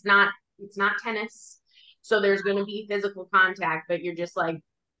not tennis. So there's going to be physical contact, but you're just like,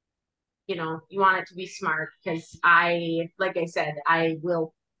 you want it to be smart because like I said, I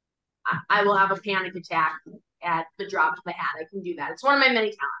will have a panic attack at the drop of a hat. I can do that. It's one of my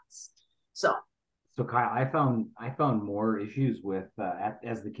many talents. So So Kyle, I found more issues with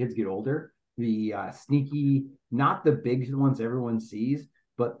as the kids get older. The sneaky, not the big ones everyone sees,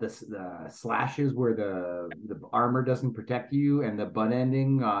 but the slashes where the armor doesn't protect you and the butt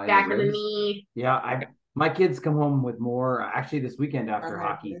ending in the back of the ribs. knee, Yeah, I my kids come home with more. Actually, this weekend On after their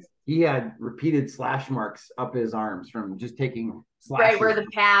hockey, face. he had repeated slash marks up his arms from just taking right where slashes.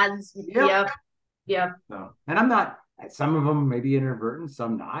 the pads. Yep. Yep, yep. So, and I'm not. Some of them maybe inadvertent,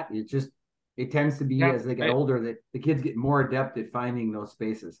 some not. It tends to be Yeah, as they get right. older that the kids get more adept at finding those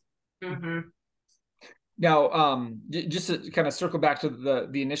spaces. Mm-hmm. Now, just to kind of circle back to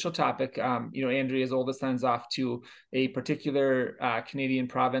the initial topic, Andrea's oldest son's off to a particular Canadian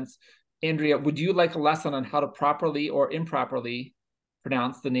province. Andrea, would you like a lesson on how to properly or improperly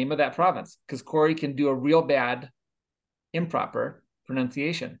pronounce the name of that province? Because Corey can do a real bad improper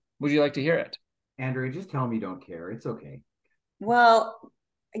pronunciation. Would you like to hear it? Andrea, just tell them you don't care. It's okay. Well,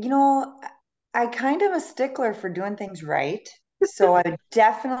 you know, I kind of am a stickler for doing things right. So I would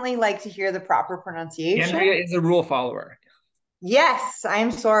definitely like to hear the proper Andrea pronunciation. is a rule follower. Yes, I'm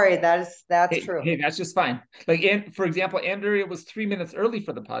sorry. That's Hey, true. hey, that's just fine. Like, for example, Andrea was 3 minutes early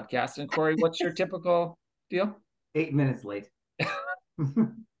for the podcast, and Corey, what's your typical deal? 8 minutes late.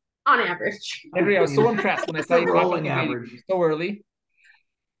 On average. Andrea, I was so impressed when I It's saw a you pop rolling in the video average. so early.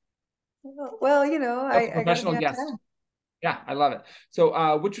 Well, That's a I got to professional be on guest. time. Yeah, I love it.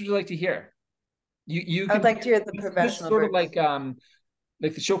 So, which would you like to hear? You I would can. like to hear the This is professional sort of version.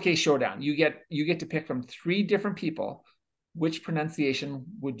 like the showcase showdown. You get to pick from three different people. Which pronunciation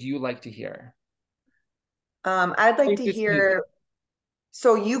would you like to hear? I'd like to It's easy. hear.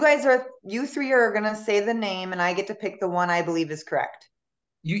 So you three are gonna say the name, and I get to pick the one I believe is correct.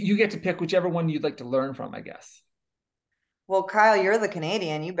 You get to pick whichever one you'd like to learn from, I guess. Well, Kyle, you're the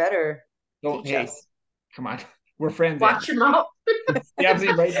Canadian. You better Don't, teach hey, us. come on. We're friends, Andrew. Watch your mouth. Stabs me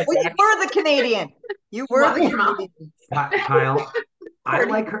right in the Well, you back. were the Canadian. You were the Watch your mouth. Canadian. Kyle, I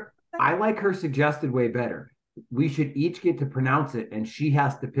Party. like her. I like her suggested way better. We should each get to pronounce it, and she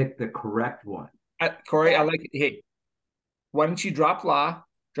has to pick the correct one. Corey, I Yeah. like it. Hey, why don't you drop law,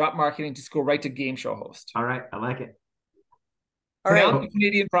 drop marketing, just go right to game show host? All right, I like it. All Pronounce right. the So,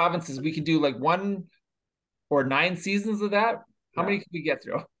 Canadian provinces. We could do like 1 or 9 seasons of that. How yeah. many can we get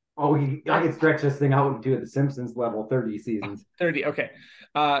through? Oh, I could stretch this thing out to the Simpsons level, 30 seasons. 30. Okay.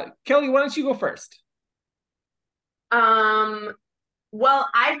 Kelly, why don't you go first? Um, well,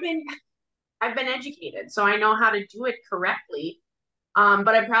 I've been educated, so I know how to do it correctly. But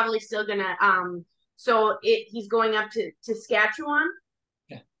I'm probably still gonna so he's going up to Saskatchewan.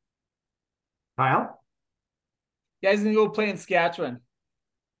 Yeah. Kyle? You guys gonna go play in Saskatchewan.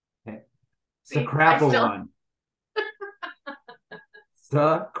 Okay. See, I still Sacrap-a-one.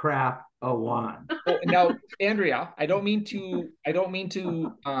 Sacrap-a-one. Oh, now, Andrea, I don't mean to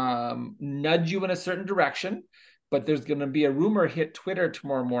nudge you in a certain direction, but there's going to be a rumor hit Twitter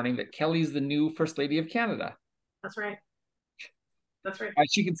tomorrow morning that Kelly's the new First Lady of Canada. that's right. That's right.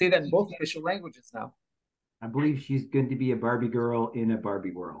 She can say that in both official languages now. I believe she's going to be a Barbie girl in a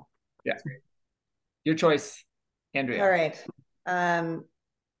Barbie world. Yeah. Your choice, All Andrea. right.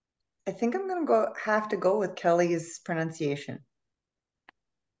 I think I'm gonna have to go with Kelly's pronunciation.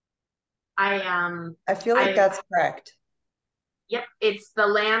 I feel like I that's correct. Yep, it's the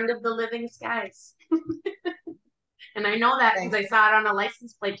land of the living skies. And I know that because I saw it on a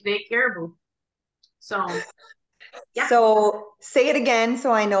license plate today, Caribou. So, yeah. So say it again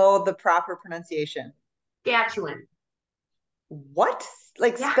so I know the proper pronunciation. Saskatchewan. What?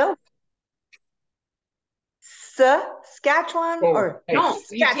 Like Yeah. spell Saskatchewan or No,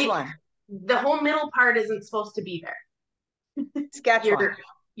 you take Saskatchewan? the whole middle part isn't supposed to be there. Saskatchewan.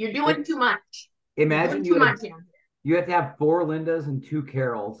 You're doing too much. Imagine you have to have 4 Lindas and 2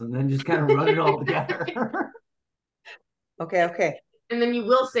 Carols, and then just kind of run it all together. Okay. And then you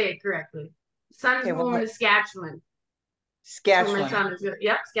will say it correctly. Sun's moving to Saskatchewan. Saskatchewan. My son is,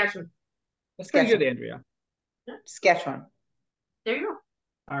 yep, Saskatchewan. That's pretty good, Andrea. Saskatchewan. There you go.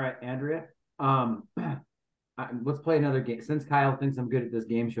 All right, Andrea. Let's play another game. Since Kyle thinks I'm good at this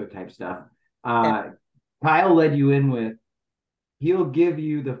game show type stuff, Kyle led you in with, he'll give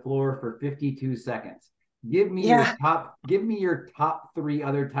you the floor for 52 seconds. Give me your top 3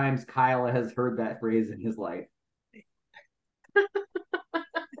 other times Kyle has heard that phrase in his life.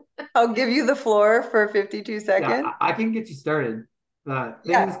 I'll give you the floor for 52 seconds. Yeah, I can get you started.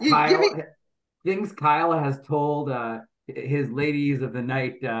 Things Kyle has told his ladies of the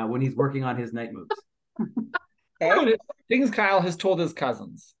night when he's working on his night moves. Okay. Things Kyle has told his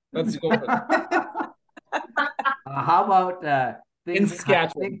cousins. Let's go for that. How about in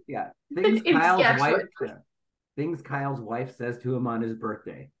Saskatchewan? Things Kyle's wife says to him on his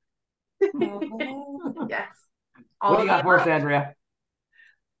birthday. Yes. What do you got for us, Andrea?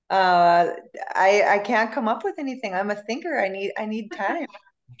 I can't come up with anything. I'm a thinker. I need time.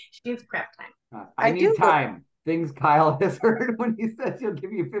 She needs prep time. I need time. Things Kyle has heard when he says he'll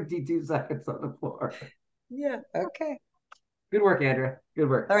give you 52 seconds on the floor. Yeah. Okay. Good work, Andrea. Good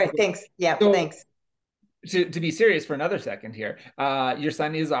work. All right. Thanks. Yeah. So, thanks. To be serious for another second here, your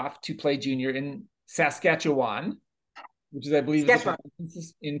son is off to play junior in Saskatchewan, which is, I believe,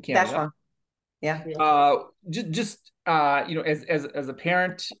 is in Canada. Yeah. Just as a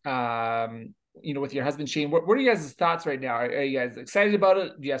parent, with your husband Shane, what are you guys' thoughts right now? Are you guys excited about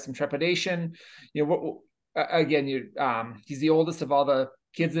it? Do you have some trepidation? He's the oldest of all the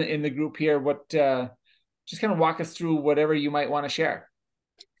kids in the group here. Just kind of walk us through whatever you might want to share.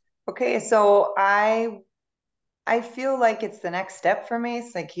 Okay, so I feel like it's the next step for me.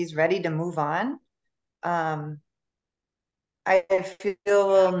 It's like he's ready to move on. I feel a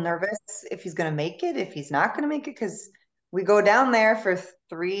little nervous if he's going to make it, if he's not going to make it, because we go down there for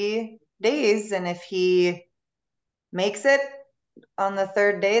 3 days, and if he makes it on the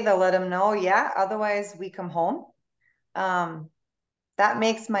 3rd day, they'll let him know. Yeah, otherwise we come home. That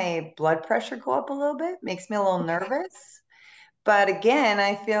makes my blood pressure go up a little bit, makes me a little nervous. But again,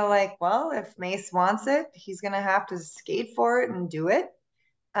 I feel like, well, if Mace wants it, he's going to have to skate for it and do it.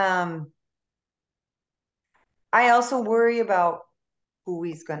 I also worry about who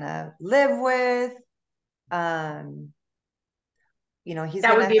he's going to live with. That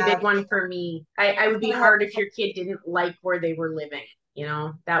would be a big one for me. I would be hard if your kid didn't like where they were living.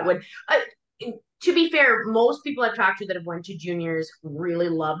 That would, to be fair, most people I've talked to that have went to juniors really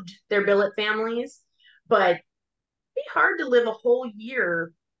loved their billet families, but it'd be hard to live a whole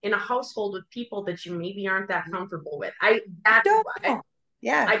year in a household with people that you maybe aren't that comfortable with. I don't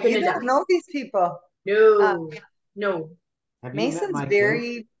know these people. No. Mason's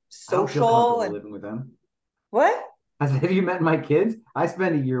very social and living with them. What? Have you met my kids? I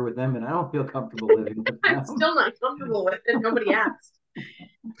spent a year with them, and I don't feel comfortable living with them. I'm still not comfortable with it. Nobody asked.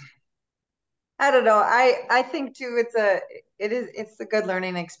 I don't know. I think too. It's a good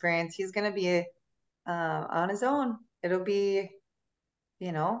learning experience. He's going to be on his own. It'll be,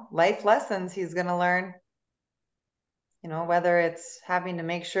 life lessons he's going to learn. Whether it's having to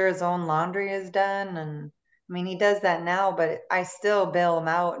make sure his own laundry is done, and I mean he does that now, but I still bail him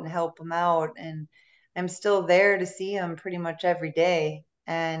out and help him out, and I'm still there to see him pretty much every day.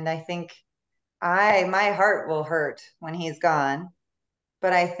 And I think my heart will hurt when he's gone,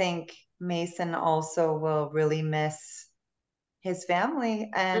 but I think Mason also will really miss his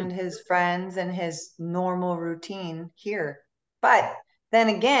family and his friends and his normal routine here. But then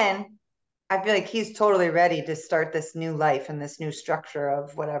again, I feel like he's totally ready to start this new life and this new structure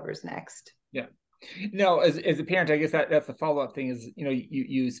of whatever's next. Yeah. No, as a parent, I guess that's the follow-up thing is,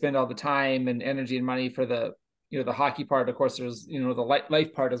 you spend all the time and energy and money for the hockey part. Of course, there's, the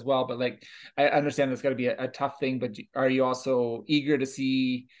life part as well. But like, I understand it's got to be a tough thing, but are you also eager to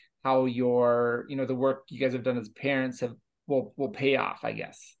see how the work you guys have done as parents will pay off, I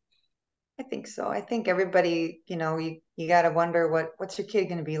guess? I think so. I think everybody, you got to wonder what's your kid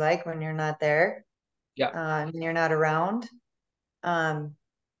going to be like when you're not there. Yeah. And you're not around.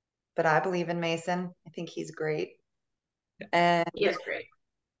 But I believe in Mason. I think he's great. Yeah. And he is great.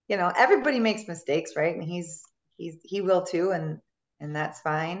 Everybody makes mistakes, right? And he's he will too, and that's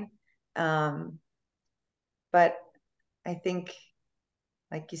fine. But I think,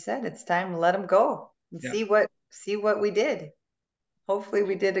 like you said, it's time to let him go and Yeah. see what we did. Hopefully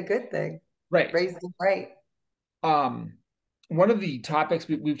we did a good thing. Right. Raised him right. One of the topics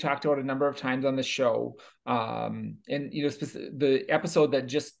we've talked about a number of times on the show, and the episode that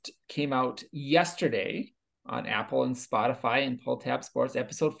just came out yesterday on Apple and Spotify and Pull Tab Sports,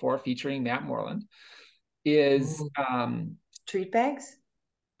 episode 4 featuring Matt Moreland, is treat bags.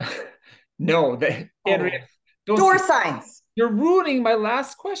 No, Andrea, door signs. You're ruining my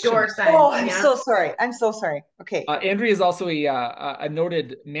last question. Door signs. Oh, I'm so sorry. I'm so sorry. Okay. Andrea is also a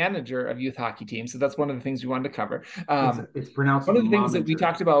noted manager of youth hockey teams, so that's one of the things we wanted to cover. It's pronounced one of the things that we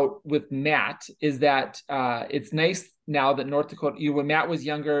talked about with Matt is that it's nice now that North Dakota, when Matt was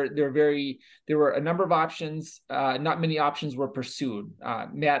younger, there were a number of options. Not many options were pursued.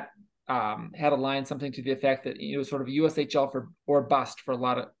 Matt had a line something to the effect that sort of USHL or bust for a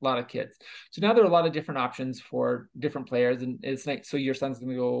lot of kids. So now there are a lot of different options for different players, and it's nice. So your son's going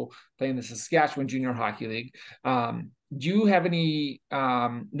to go play in the Saskatchewan Junior Hockey League. Do you have any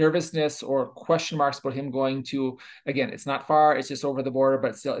nervousness or question marks about him going to? Again, it's not far; it's just over the border,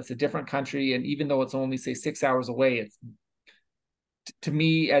 but still, it's a different country. And even though it's only say 6 hours away, it's to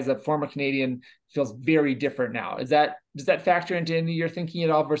me as a former Canadian feels very different now. Does that factor into any of your thinking at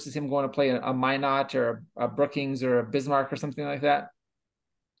all versus him going to play a Minot or a Brookings or a Bismarck or something like that?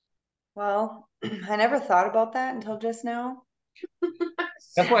 Well, I never thought about that until just now.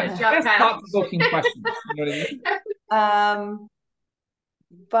 That's why it's thought-provoking questions. You know what I mean?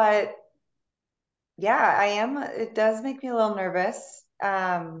 But yeah, I am. It does make me a little nervous.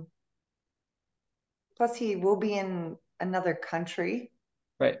 Plus, he will be in another country.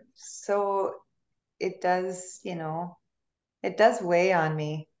 Right. So it does, it does weigh on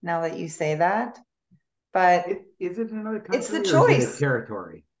me now that you say that. But is it another country? It's the choice. Is it a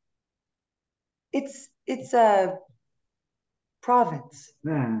territory? It's a province.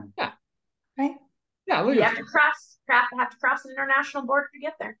 Yeah. Right? Yeah. You have to cross an international border to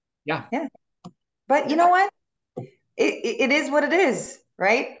get there. Yeah. Yeah. But you know what? It is what it is,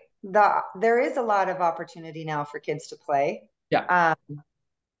 right? There is a lot of opportunity now for kids to play. Yeah.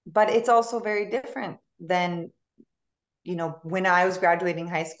 But it's also very different than, when I was graduating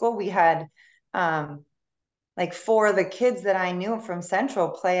high school, we had like 4 of the kids that I knew from Central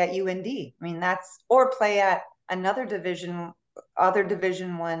play at UND. I mean, or play at other Division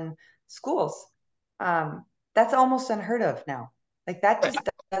 1 schools. That's almost unheard of now. Like that just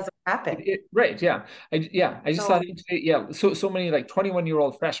doesn't happen. Right. Yeah. I just thought today, yeah. So many like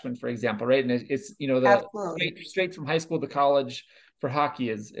 21-year-old freshmen, for example, right? And it's the straight from high school to college for hockey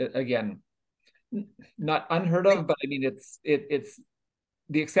is again not unheard of, but I mean it's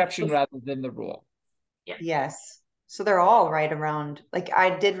the exception rather than the rule. Yeah. Yes. So they're all right around, like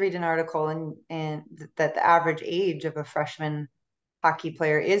I did read an article and that the average age of a freshman hockey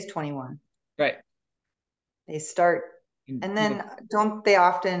player is 21. Right. They start, and then don't they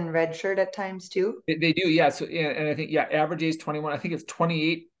often redshirt at times too? They do, yeah. So and I think average age 21. I think it's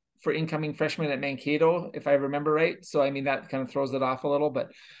 28 for incoming freshmen at Mankato, if I remember right. So I mean that kind of throws it off a little, but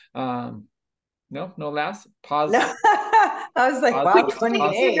no last pause. No. I was like, wow,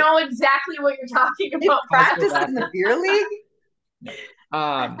 28. You know exactly what you're talking about. You practice in the beer league.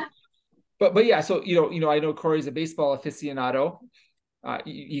 But yeah, so I know Corey's a baseball aficionado.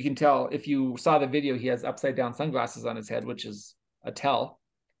 You can tell if you saw the video, he has upside down sunglasses on his head, which is a tell.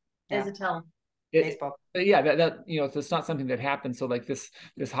 Is a tell. Baseball. Yeah, that it's not something that happens. So like this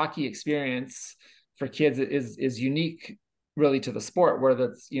hockey experience for kids is unique really to the sport, where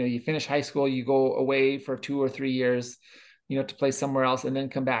that's you finish high school, you go away for 2 or 3 years, to play somewhere else, and then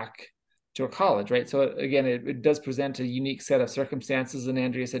come back to a college, right? So again, it does present a unique set of circumstances. And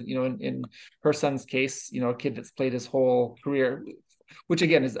Andrea said, in her son's case, a kid that's played his whole career, which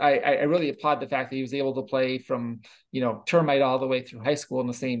again is I really applaud the fact that he was able to play from termite all the way through high school in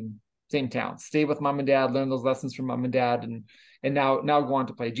the same town, stay with mom and dad, learn those lessons from mom and dad, and now go on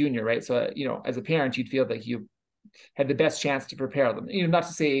to play junior, right? So as a parent, you'd feel like you had the best chance to prepare them. Not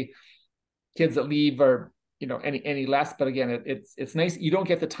to say kids that leave are any less, but again, it's nice you don't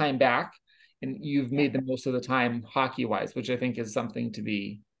get the time back, and you've made the most of the time hockey wise, which I think is something to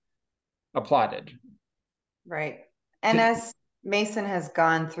be applauded. Right. And as Mason has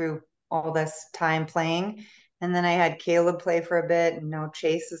gone through all this time playing, and then I had Caleb play for a bit, and now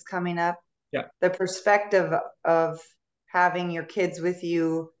Chase is coming up. Yeah. The perspective of having your kids with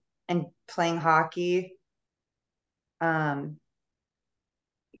you and playing hockey,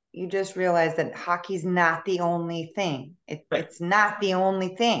 you just realize that hockey's not the only thing. It's not the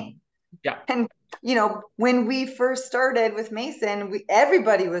only thing. Yeah. And, when we first started with Mason,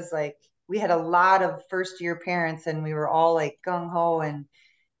 everybody was like, we had a lot of first year parents and we were all like gung ho and,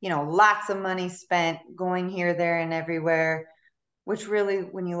 lots of money spent going here, there, and everywhere, which really,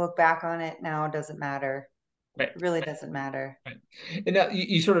 when you look back on it now, doesn't matter. Right. It really doesn't matter. Right. And now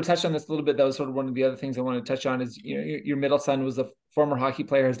you sort of touched on this a little bit. That was sort of one of the other things I wanted to touch on is, your middle son was a former hockey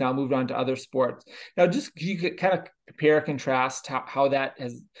player, has now moved on to other sports. Now, just you could kind of compare and contrast how that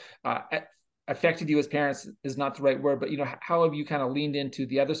has affected you as parents is not the right word, but, how have you kind of leaned into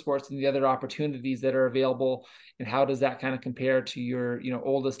the other sports and the other opportunities that are available? And how does that kind of compare to your,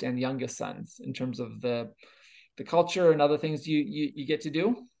 oldest and youngest sons in terms of the culture and other things you get to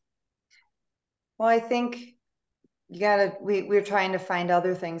do? Well, I think we're trying to find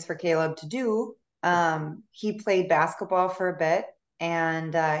other things for Caleb to do. He played basketball for a bit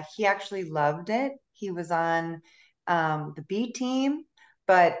and he actually loved it. He was on the B team,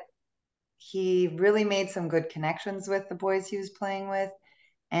 but he really made some good connections with the boys he was playing with.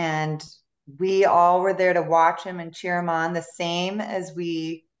 And we all were there to watch him and cheer him on, the same as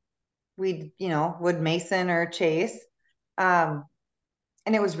we would Mason or Chase.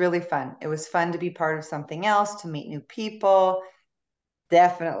 And it was really fun. It was fun to be part of something else, to meet new people.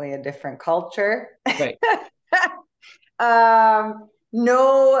 Definitely a different culture. Right.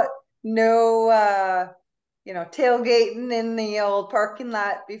 No, tailgating in the old parking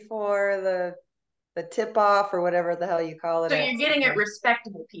lot before the tip off or whatever the hell you call it. So you're getting at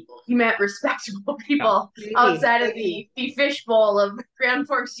respectable people. You met respectable people outside of the fishbowl of Grand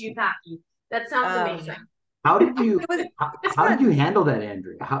Forks youth hockey. That sounds amazing. How did you handle that,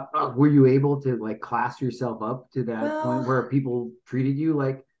 Andrea? How were you able to like class yourself up to that point where people treated you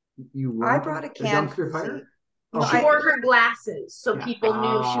like you were? I brought a can dumpster fire. She wore her glasses so people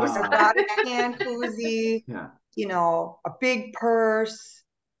knew she was. I brought a can koozie. A big purse.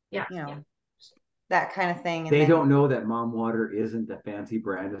 Yeah. That kind of thing. And they don't know that Mom Water isn't a fancy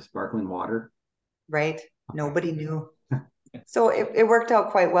brand of sparkling water. Right. Okay. Nobody knew. So it worked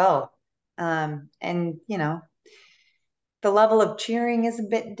out quite well. And, the level of cheering is a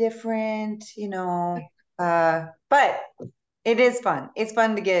bit different, but it is fun. It's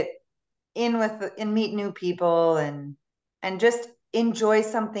fun to get in and meet new people and just enjoy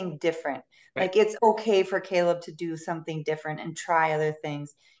something different. Right. Like it's okay for Caleb to do something different and try other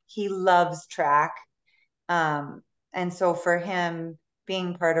things. He loves track. And so for him,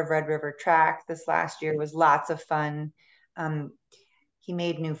 being part of Red River Track this last year was lots of fun. He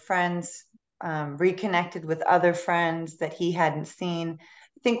made new friends, reconnected with other friends that he hadn't seen.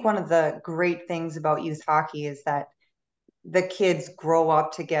 I think one of the great things about youth hockey is that the kids grow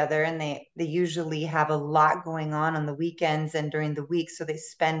up together and they usually have a lot going on the weekends and during the week. So they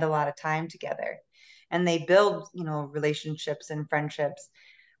spend a lot of time together and they build, relationships and friendships.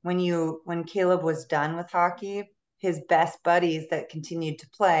 When Caleb was done with hockey, his best buddies that continued to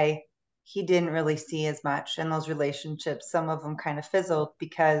play, he didn't really see as much. And those relationships, some of them kind of fizzled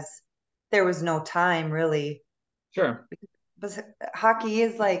because there was no time really. Sure. But hockey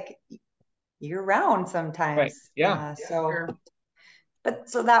is like year round sometimes. Right. Yeah. So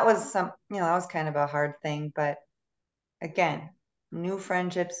that was that was kind of a hard thing, but again, new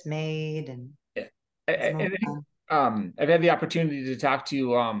friendships made and I've had the opportunity to talk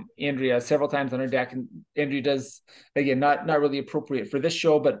to Andrea several times on her deck, and Andrea does, again, not really appropriate for this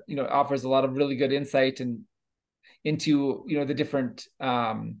show, but offers a lot of really good insight and into the different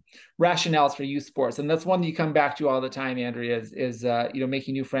rationales for youth sports. And that's one you come back to all the time, Andrea, is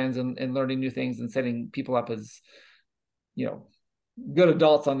making new friends and learning new things and setting people up as good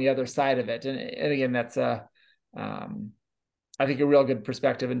adults on the other side of it. And again, that's I think a real good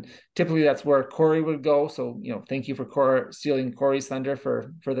perspective. And typically that's where Corey would go. So, thank you for stealing Corey's thunder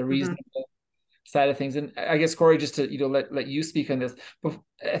for the reasonable side of things. And I guess, Corey, just to, let you speak on this, but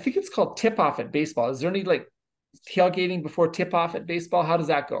I think it's called tip off at baseball. Is there any tailgating before tip off at baseball? How does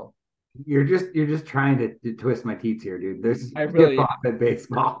that go? You're just trying to twist my teeth here, dude. There's tip off at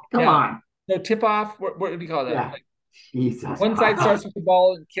baseball. Come on. No, tip off. What do you call that? Yeah. Jesus. One side starts with the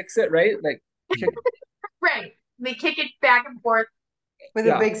ball and kicks it, right? Right. They kick it back and forth with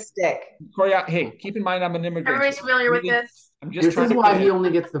a big stick. Corey, hey, keep in mind I'm an immigrant. Everybody's familiar with this. This is why he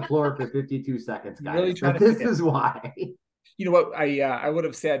only gets the floor for 52 seconds, guys. Really this is why. You know what? I would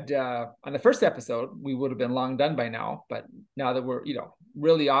have said on the first episode we would have been long done by now, but now that we're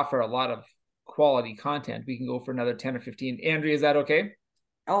really offer a lot of quality content, we can go for another 10 or 15. Andrea, is that okay?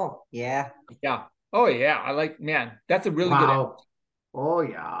 Oh yeah. Yeah. Oh yeah. I like, man, that's a really good episode. Oh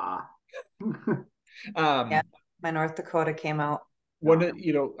yeah. Yeah. My North Dakota came out.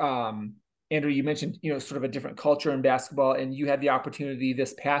 Andrew, you mentioned, sort of a different culture in basketball, and you had the opportunity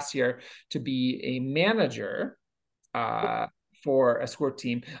this past year to be a manager for a squirt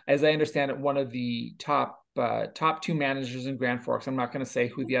team. As I understand it, one of the top two managers in Grand Forks. I'm not going to say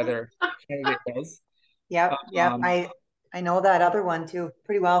who the other candidate was. Yep. I know that other one too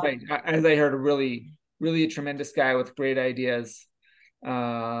pretty well. Right. As I heard, really a tremendous guy with great ideas.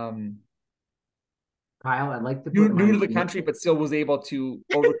 Kyle, I'd like to put new to the country, but still was able to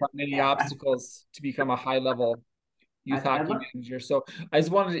overcome many obstacles to become a high level youth hockey manager. So I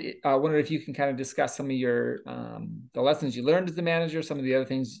just wondered if you can kind of discuss some of your the lessons you learned as a manager, some of the other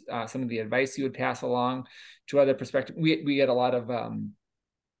things, some of the advice you would pass along to other perspectives. We get a lot of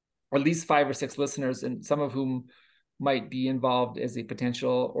at least 5 or 6 listeners, and some of whom might be involved as a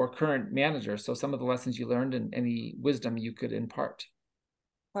potential or current manager. So some of the lessons you learned and any wisdom you could impart.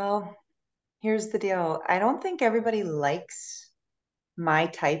 Well, here's the deal. I don't think everybody likes my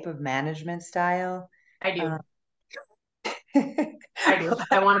type of management style. I do. I do.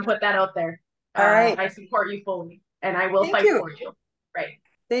 I want to put that out there. All right. I support you fully, and I will fight for you. Right.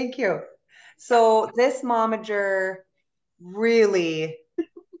 Thank you. So this momager really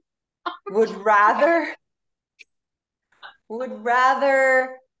would rather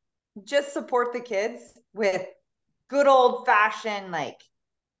just support the kids with good old fashioned like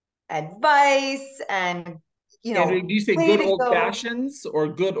advice and Andrew, do you say good old fashions or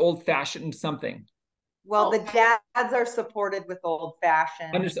good old fashioned something? Well, the dads are supported with old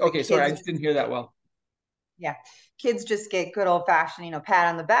fashioned. Okay, sorry, I just didn't hear that well. Yeah, kids just get good old fashioned, pat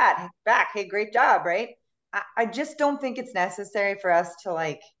on the back. Hey, great job, right? I just don't think it's necessary for us to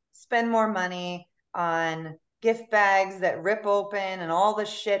like spend more money on gift bags that rip open and all the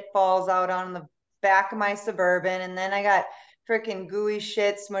shit falls out on the back of my Suburban, and then I got freaking gooey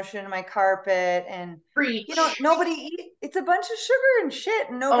shit smushed into my carpet, and nobody it's a bunch of sugar and shit,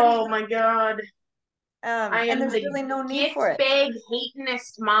 and nobody. Oh my god. And there's really no need for it. Big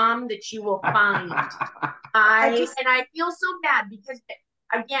hatinest mom that you will find. I feel so bad because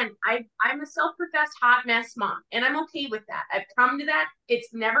again, I'm a self-professed hot mess mom, and I'm okay with that. I've come to that.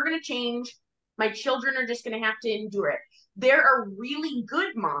 It's never going to change. My children are just going to have to endure it. There are really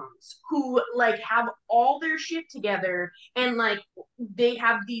good moms who like have all their shit together, and like they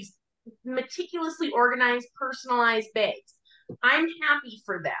have these meticulously organized, personalized bags. I'm happy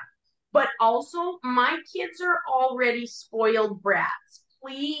for them. But also, my kids are already spoiled brats.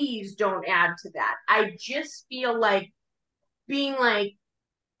 Please don't add to that. I just feel like being like,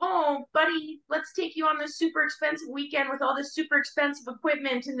 oh, buddy, let's take you on this super expensive weekend with all this super expensive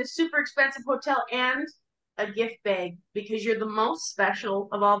equipment and this super expensive hotel and a gift bag because you're the most special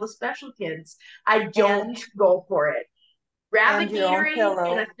of all the special kids. I don't go for it. Grab a Gatorade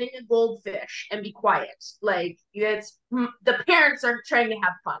and a thing of goldfish and be quiet. Like, the parents are trying to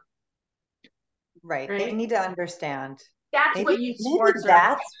have fun. Right. They need to understand. That's what youth sports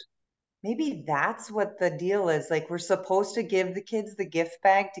are. Maybe that's what the deal is. Like, we're supposed to give the kids the gift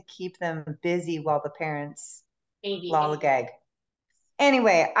bag to keep them busy while the parents lollygag.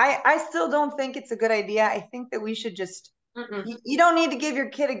 Anyway, I still don't think it's a good idea. I think that we should just, you don't need to give your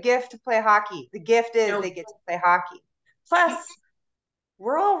kid a gift to play hockey. The gift is they get to play hockey. Plus,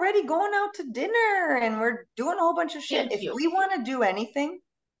 we're already going out to dinner and we're doing a whole bunch of shit. If we want to do anything,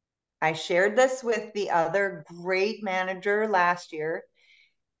 I shared this with the other great manager last year,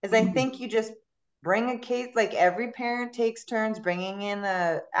 is I think you just bring a case, like every parent takes turns bringing in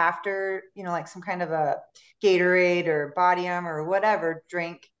after, like some kind of a Gatorade or Body Armor or whatever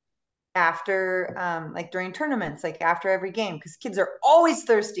drink after, like during tournaments, like after every game, because kids are always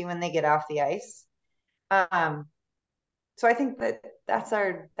thirsty when they get off the ice. So I think that's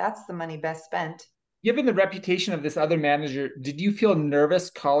the money best spent. Given the reputation of this other manager, did you feel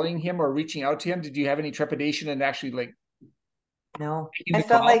nervous calling him or reaching out to him? Did you have any trepidation and actually No, I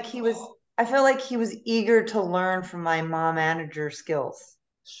felt like he was eager to learn from my mom manager skills.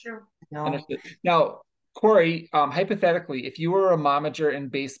 Sure. No. Understood. Now, Corey, hypothetically, if you were a momager in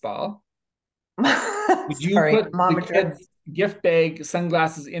baseball, would you put the kids' gift bag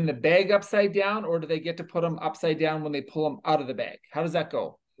sunglasses in the bag upside down, or do they get to put them upside down when they pull them out of the bag? How does that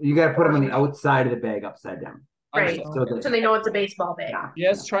go? You got to put them on the outside of the bag upside down. Right. So they know it's a baseball bag.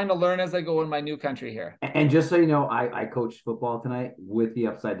 Yes, trying to learn as I go in my new country here. And just so you know, I coached football tonight with the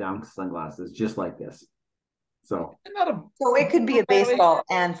upside down sunglasses, just like this. So it could be a baseball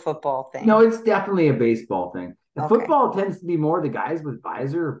and football thing. No, it's definitely a baseball thing. The football tends to be more the guys with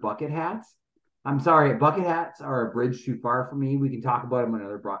visor or bucket hats. I'm sorry, bucket hats are a bridge too far for me. We can talk about them on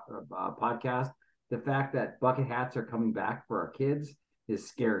another podcast. The fact that bucket hats are coming back for our kids is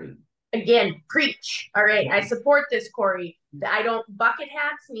scary. Again, preach. All right. I support this, Corey. Bucket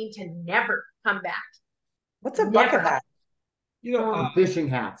hats need to never come back. What's a Never. bucket hat? You know, Fishing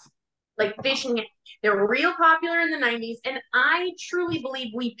hats. Like fishing. They were real popular in the 90s. And I truly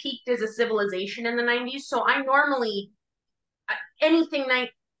believe we peaked as a civilization in the 90s. So I normally, anything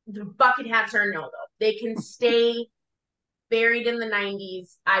the bucket hats are no, though. They can stay buried in the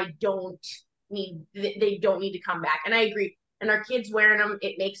 90s. They don't need to come back. And I agree. And our kids wearing them,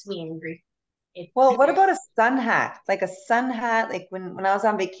 it makes me angry. Well, what about a sun hat? Like a sun hat, like when I was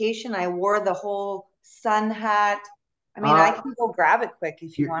on vacation, I wore the whole sun hat. I mean, I can go grab it quick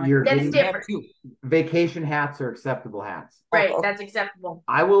if you want to. That's different. Vacation hats are acceptable hats. Right, that's acceptable.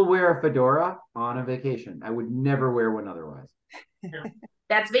 I will wear a fedora on a vacation. I would never wear one otherwise. No.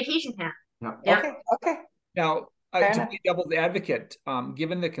 That's vacation hat. No. Yeah. Okay. Now, to be devil's advocate,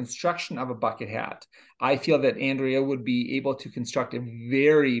 given the construction of a bucket hat, I feel that Andrea would be able to construct a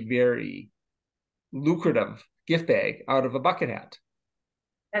very, very lucrative gift bag out of a bucket hat.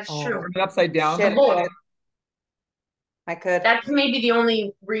 That's true. Upside down. Shit, I could. That's maybe the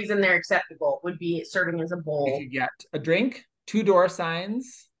only reason they're acceptable would be serving as a bowl. You could get a drink, 2 door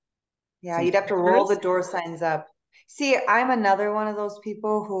signs. Yeah, you'd have to roll the door signs up. See, I'm another one of those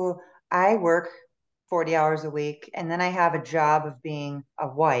people who I work 40 hours a week, and then I have a job of being a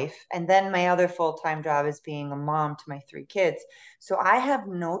wife, and then my other full-time job is being a mom to my 3 kids. So I have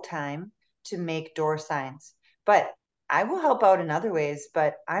no time to make door signs, but I will help out in other ways,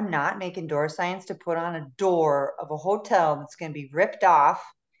 but I'm not making door signs to put on a door of a hotel that's going to be ripped off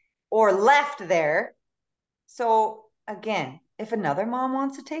or left there. So again, if another mom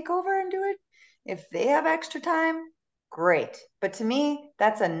wants to take over and do it, if they have extra time, great. But to me,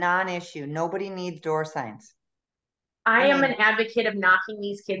 that's a non-issue. Nobody needs door signs. I am an advocate of knocking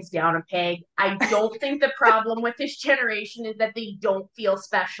these kids down a peg. I don't think the problem with this generation is that they don't feel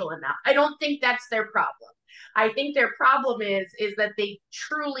special enough. I don't think that's their problem. I think their problem is that they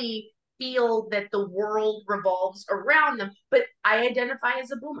truly feel that the world revolves around them. But I identify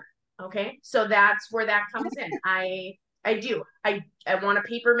as a boomer. Okay. So that's where that comes in. I do. I want a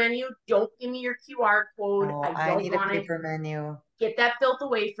paper menu. Don't give me your QR code. Oh, I need a paper menu. Get that filth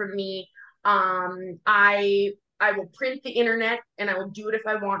away from me. I will print the internet and I will do it if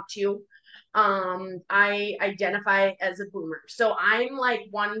I want to. I identify as a boomer. So I'm like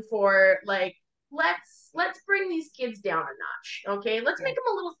one for like, let's bring these kids down a notch. Okay. Let's make them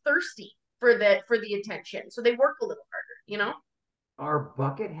a little thirsty for the attention. So they work a little harder, you know? Are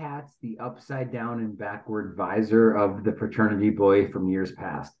bucket hats the upside down and backward visor of the fraternity boy from years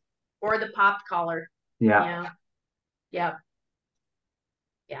past? Or the popped collar. Yeah. Yeah.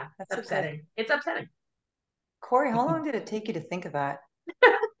 That's upsetting. It's upsetting. Corey, how long did it take you to think of that?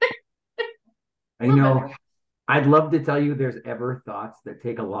 I know. I'd love to tell you there's ever thoughts that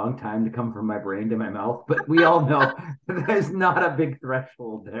take a long time to come from my brain to my mouth, but we all know there's not a big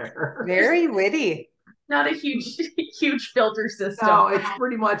threshold there. Very witty. Not a huge filter system. No, it's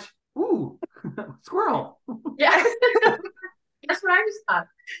pretty much, ooh, squirrel. Yeah. That's what I just thought.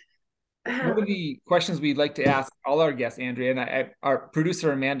 One of the questions we'd like to ask all our guests, Andrea, and our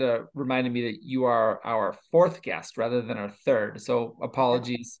producer Amanda reminded me that you are our 4th guest rather than our 3rd. So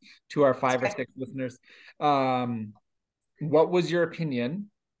apologies to our 5 or 6 listeners. What was your opinion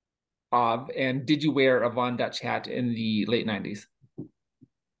of, and did you wear a Von Dutch hat in the late 90s?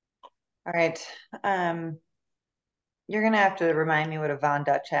 All right. You're going to have to remind me what a Von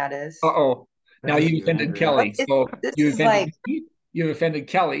Dutch hat is. Uh-oh. Now you offended Kelly. So you offended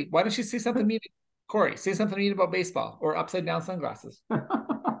Kelly. Why don't you say something mean? Corey, say something mean about baseball or upside down sunglasses.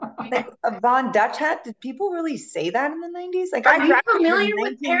 Like a Von Dutch hat? Did people really say that in the 90s? Like, are you familiar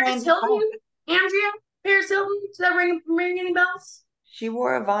with Paris Hilton, Andrea? Paris Hilton? Does that ring any bells? She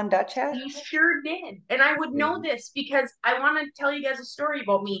wore a Von Dutch hat? She sure did. And I would know this because I want to tell you guys a story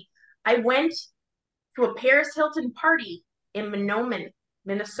about me. I went to a Paris Hilton party in Menominee,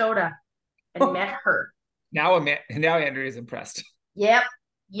 Minnesota, and met her. Now Andrea is impressed. Yep.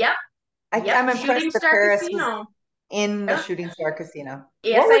 I'm impressed that Paris was in the Shooting Star Casino.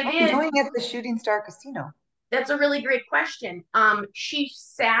 Yes, what I did. Doing at the Shooting Star Casino? That's a really great question. She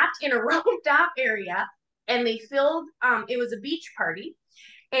sat in a roped off area, and they filled. It was a beach party,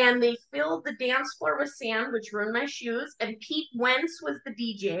 and they filled the dance floor with sand, which ruined my shoes. And Pete Wentz was the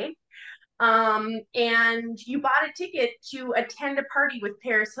DJ. And you bought a ticket to attend a party with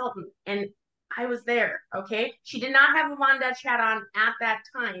Paris Hilton, and I was there. Okay, she did not have a Von Dutch hat on at that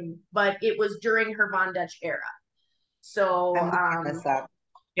time, but it was during her Von Dutch era. So I'm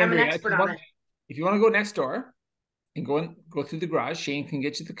an expert on it. If you want to go next door and go through the garage, Shane can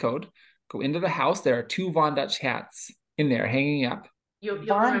get you the code. Go into the house. There are 2 Von Dutch hats in there hanging up. You'll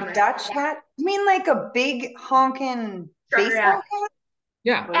Von remember. Dutch hat? You mean like a big honking Trucker baseball hat. hat?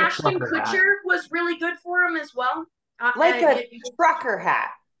 Yeah. Ashton trucker hat. Kutcher was really good for him as well. Like a trucker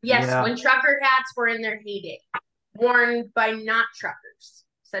hat. Yes, Yeah. when trucker hats were in their heyday, worn by not truckers,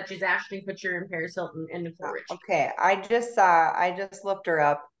 such as Ashton Kutcher and Paris Hilton and Nicole Richie. Okay, I just looked her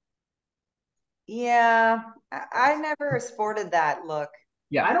up. Yeah, I never sported that look.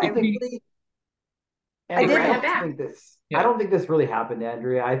 Yeah. I don't think I did bring it I don't back. think this. Yeah. I don't think this really happened,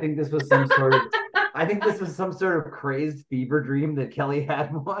 Andrea. I think this was some sort of. I think this was some sort of crazed fever dream that Kelly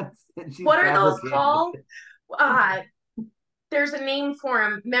had once, and she's What are those fabricated called? it. There's a name for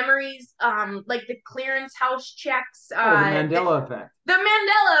them. Memories, like the clearance house checks. Oh, the Mandela effect. The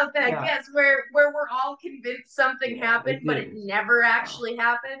Mandela effect, Yeah. yes, where we're all convinced something Yeah, happened, it but it didn't. never actually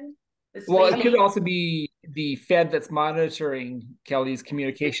happened. Well, it could also be the Fed that's monitoring Kelly's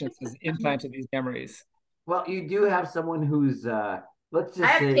communications has implanted these memories. Well, you do have someone who's let's I just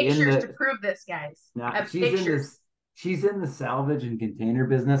have say in pictures to the prove this, guys. I now have she's in pictures. this she's in the salvage and container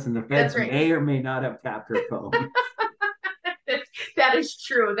business, and the That's feds right. may or may not have tapped her phone. That is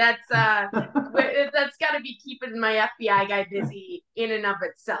true. That's got to be keeping my FBI guy busy in and of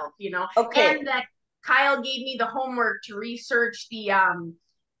itself, you know. Okay. And that Kyle gave me the homework to research the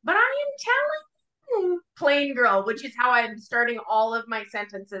but I am telling you, plain girl, which is how I'm starting all of my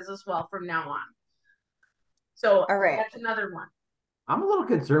sentences as well from now on. So All right. that's another one. I'm a little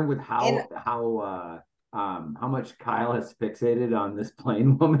concerned with how much Kyle has fixated on this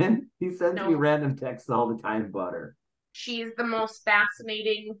plain woman. He sends me random texts all the time about her. She's the most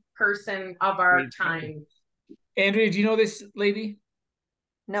fascinating person of our time. Andrea, do you know this lady?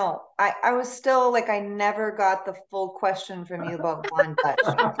 No, I was still like, I never got the full question from you about Von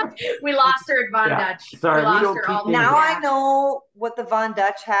Dutch. We lost her at Von Dutch. Sorry, we don't her keep all the things- Now way I back. know what the Von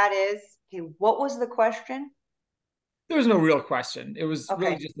Dutch hat is. Okay, what was the question? There was no real question. It was Okay.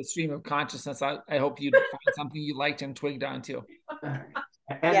 really just a stream of consciousness. I hope you'd find something you liked and twigged onto.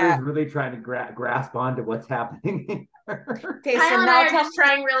 Andrew's really trying to grasp onto what's happening. Okay, Kyle so and now I are tell just me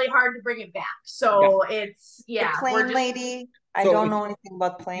trying really hard to bring it back. So it's the plain lady. I So don't if know anything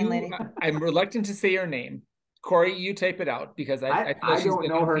about the plain lady. I'm reluctant to say her name. Corey, you type it out because I feel she's don't been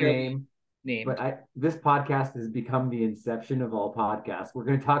know her unfairly name. named. But this podcast has become the inception of all podcasts. We're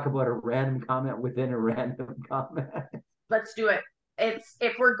going to talk about a random comment within a random comment. Let's do it. It's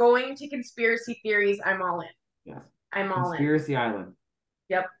if we're going to conspiracy theories, I'm all in. Yes. I'm all Conspiracy Island.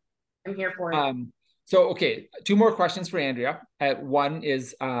 Yep. I'm here for it. So, okay, two more questions for Andrea. One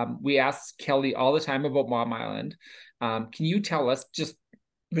is we ask Kelly all the time about Mom Island. Can you tell us, just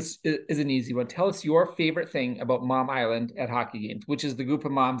this is an easy one, tell us your favorite thing about Mom Island at hockey games, which is the group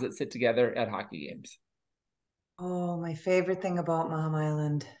of moms that sit together at hockey games. Oh, my favorite thing about Mom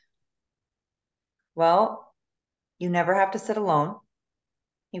Island. Well, you never have to sit alone.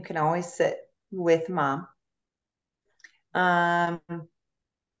 You can always sit with mom.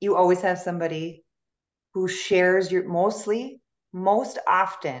 You always have somebody who shares most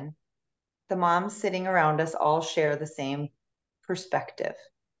often, the moms sitting around us all share the same perspective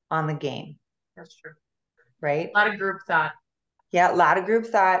on the game. That's true. Right? A lot of group thought. Yeah, a lot of group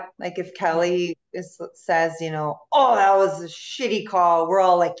thought. Like if Kelly says, oh, that was a shitty call, we're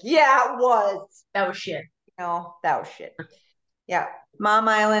all like, yeah, it was. That was shit. That was shit. Yeah. Mom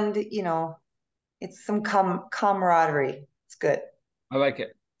Island, it's some camaraderie. It's good. I like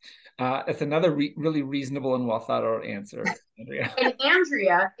it. It's another really reasonable and well thought out answer, Andrea. And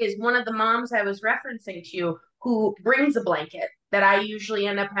Andrea is one of the moms I was referencing to you who brings a blanket that I usually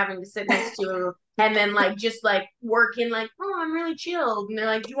end up having to sit next to and then just work in oh, I'm really chilled. And they're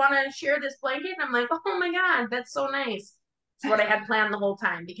like, do you want to share this blanket? And I'm like, oh my God, that's so nice. It's what I had planned the whole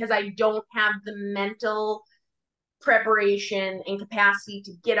time because I don't have the mental preparation and capacity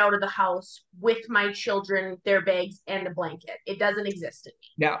to get out of the house with my children, their bags, and a blanket. It doesn't exist in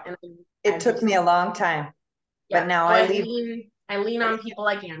me. Yeah. It took me a long time. Yeah, but now so I lean on people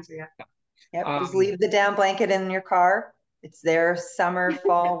like Andrea. Yep. Just leave the damn blanket in your car. It's there summer,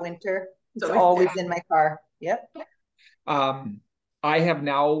 fall, winter. It's always in my car. Yep. I have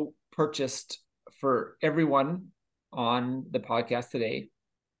now purchased for everyone on the podcast today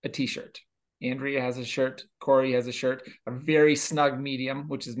a t-shirt. Andrea has a shirt. Corey has a shirt, a very snug medium,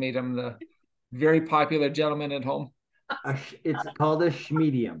 which has made him the very popular gentleman at home. It's called a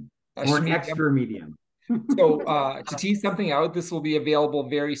schmedium or an extra medium. So to tease something out, this will be available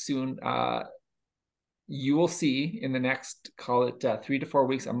very soon. You will see in the next, call it 3 to 4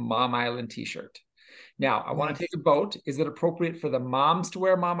 weeks, a Mom Island t-shirt. Now, I want to take a vote. Is it appropriate for the moms to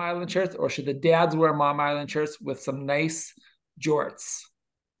wear Mom Island shirts, or should the dads wear Mom Island shirts with some nice jorts?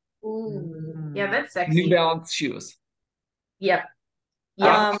 Ooh, yeah, that's sexy. New Balance shoes. Yep.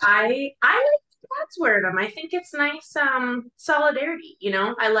 Yeah, I like dads wearing them. I think it's nice solidarity, you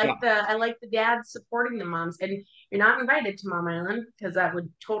know. Yeah. I like the dads supporting the moms, and you're not invited to Mom Island because that would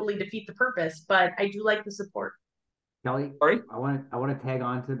totally defeat the purpose, but I do like the support. Kelly, Corey? I want to tag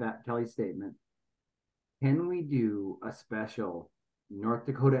on to that Kelly's statement. Can we do a special North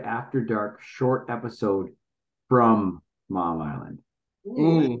Dakota After Dark short episode from Mom Island?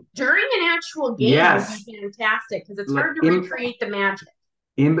 Ooh. During an actual game would Yes. be fantastic because it's Like hard to recreate the magic.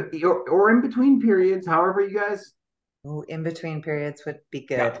 Or in between periods, however you guys. Oh, in between periods would be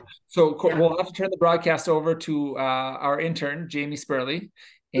good. Yeah. So we'll have to turn the broadcast over to our intern, Jamie Spurley,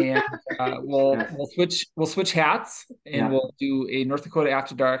 and we'll switch hats and we'll do a North Dakota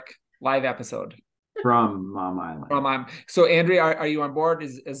After Dark live episode from Mom Island. So Andrea, are you on board?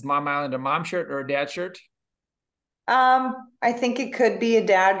 Is Mom Island a mom shirt or a dad shirt? I think it could be a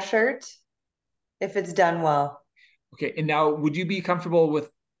dad shirt if it's done well. Okay, and now would you be comfortable with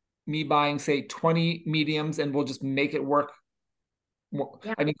me buying, say, 20 mediums and we'll just make it work? Yeah.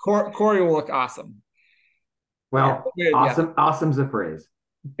 I mean, Corey will look awesome. Well, awesome. Yeah. Awesome's a phrase.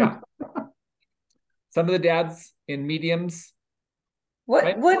 Yeah. Some of the dads in mediums. What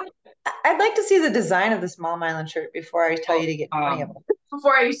I'd like to see the design of this Mom Island shirt before I tell you to get 20 of them.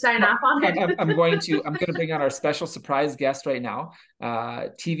 Before I sign off on it. I'm going to bring on our special surprise guest right now.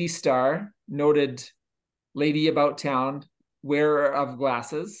 TV star, noted lady about town, wearer of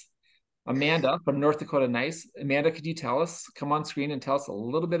glasses, Amanda from North Dakota Nice. Amanda, could you come on screen and tell us a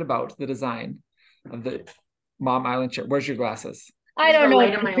little bit about the design of the Mom Island shirt? Where's your glasses? I don't know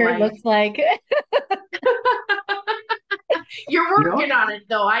what the shirt looks like. You're working on it,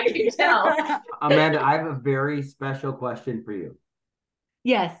 though. I can tell. Amanda, I have a very special question for you.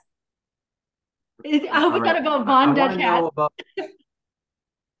 Yes. I was thought about Von Dutch hat.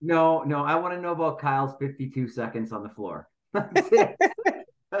 No, I want to know about Kyle's 52 seconds on the floor. That's it.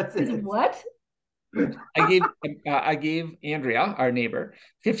 That's it. What? I gave Andrea, our neighbor,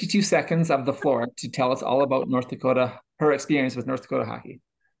 52 seconds of the floor to tell us all about North Dakota, her experience with North Dakota hockey.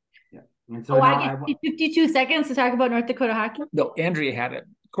 Yeah. And so I get 52 seconds to talk about North Dakota hockey? No, Andrea had it.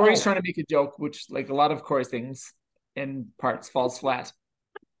 Corey's trying to make a joke, which, like a lot of Corey's things in parts, falls flat.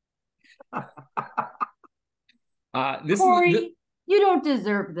 Corey, you don't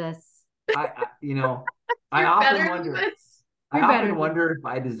deserve this. I often wonder if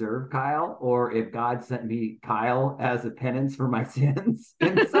I deserve Kyle or if God sent me Kyle as a penance for my sins,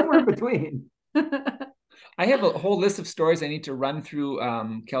 and somewhere between. I have a whole list of stories I need to run through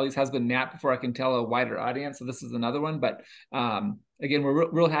Kelly's husband, Matt, before I can tell a wider audience. So this is another one. But again,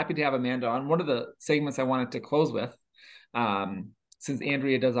 we're real happy to have Amanda on. One of the segments I wanted to close with, since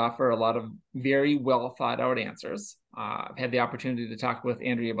Andrea does offer a lot of very well thought out answers. I've had the opportunity to talk with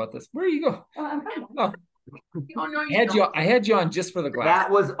Andrea about this. Where you go? Oh, no, I had you on just for the glasses. That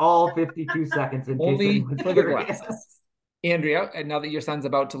was all 52 seconds. Only for the glasses. Andrea, and now that your son's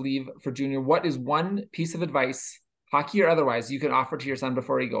about to leave for junior, what is one piece of advice, hockey or otherwise, you can offer to your son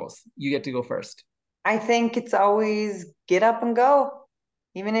before he goes? You get to go first. I think it's always get up and go.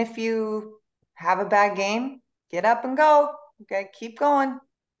 Even if you have a bad game, get up and go. Okay, keep going.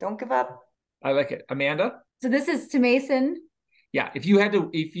 Don't give up. I like it. Amanda? So this is to Mason. Yeah, if you had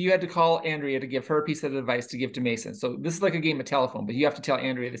to call Andrea to give her a piece of advice to give to Mason. So this is like a game of telephone, but you have to tell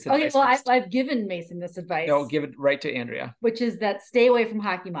Andrea this advice. Okay, well, I've given Mason this advice. No, give it right to Andrea. Which is that stay away from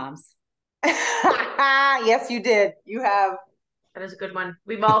hockey moms. Yes, you did. You have. That is a good one.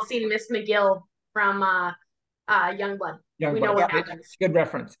 We've all seen Miss McGill from Youngblood. We know what happens. Good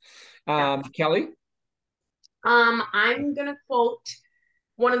reference. Kelly? I'm gonna quote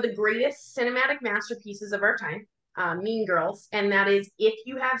one of the greatest cinematic masterpieces of our time, Mean Girls, and that is, if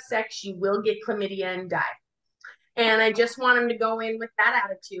you have sex, you will get chlamydia and die. And I just want him to go in with that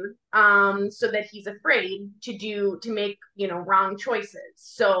attitude, so that he's afraid to make, wrong choices.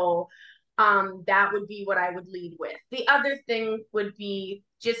 So that would be what I would lead with. The other thing would be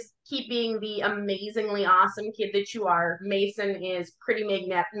just keep being the amazingly awesome kid that you are. Mason is pretty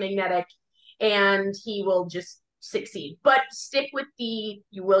magnetic, and he will just succeed. But stick with you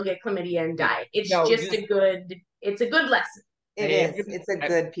will get chlamydia and die. It's a good lesson. It's a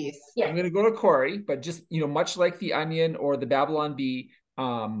good piece. Yeah. I'm going to go to Corey, but just, much like The Onion or the Babylon Bee,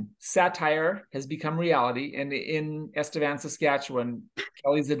 satire has become reality. And in Estevan, Saskatchewan,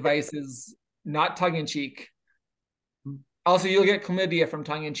 Kelly's advice is not tongue-in-cheek. Also, you'll get chlamydia from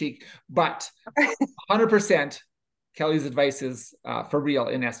tongue-in-cheek, but 100% Kelly's advice is for real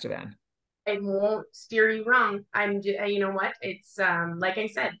in Estevan. I won't steer you wrong. You know what? It's like I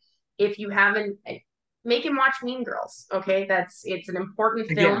said, if you haven't, make him watch Mean Girls. Okay, it's an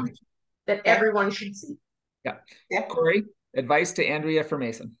important film that everyone should see. Yeah. Corey? Advice to Andrea for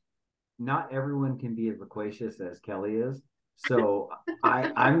Mason. Not everyone can be as loquacious as Kelly is. So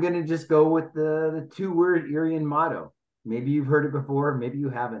I'm going to just go with the 2-word Irian motto. Maybe you've heard it before, maybe you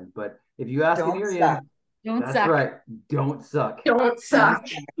haven't. But if you ask an Irian, that's suck. right. Don't suck. Don't suck.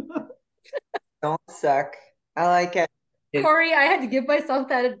 Don't suck. I like it. Corey, I had to give myself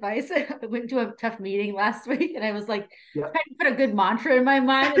that advice. I went to a tough meeting last week and I was like trying to put a good mantra in my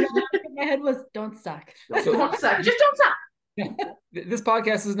mind. And in my head was, don't suck. Don't suck. Just don't suck. This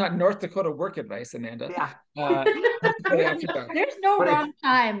podcast is not North Dakota work advice, Amanda. Yeah. There's no wrong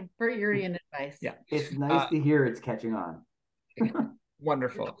time for Irian advice. Yeah. It's nice to hear it's catching on.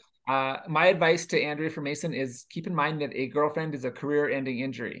 Wonderful. My advice to Andrea for Mason is keep in mind that a girlfriend is a career-ending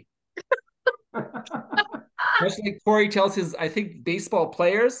injury. Much like Corey tells his, I think, baseball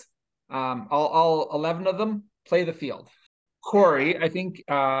players, all 11 of them play the field. Corey, I think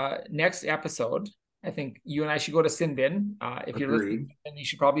next episode, I think you and I should go to Sinbin. If you're listening, and you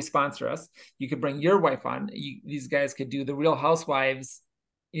should probably sponsor us. You could bring your wife on. These guys could do the Real Housewives,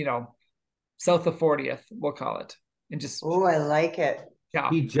 south of 40th, we'll call it. And just I like it. Yeah.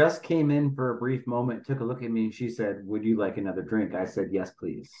 He just came in for a brief moment, took a look at me, and she said, "Would you like another drink?" I said, "Yes,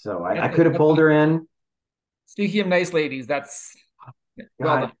 please." So I could have pulled her in. Speaking of nice ladies, that's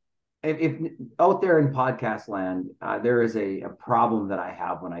well done. If out there in podcast land, there is a problem that I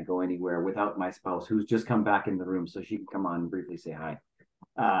have when I go anywhere without my spouse, who's just come back in the room, so she can come on and briefly say hi.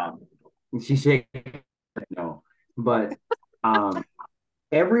 And she's shaking no, but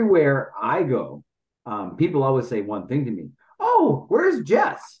everywhere I go, people always say one thing to me: "Oh, where's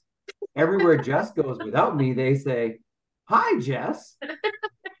Jess?" Everywhere Jess goes without me, they say, "Hi, Jess."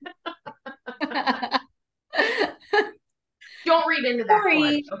 Don't read into that,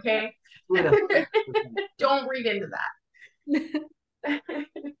 Corey, okay? Don't read into that.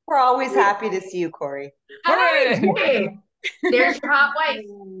 We're always happy to see you, Corey. Hey, there's your hot wife.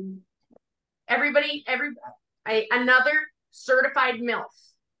 Everybody, another certified MILF.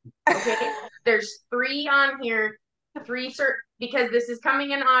 Okay, there's 3 on here, 3 because this is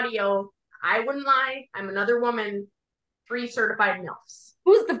coming in audio. I wouldn't lie. I'm another woman. 3 certified MILFs.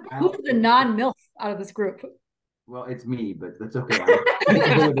 Who's the non-MILF out of this group? Well, it's me, but that's okay.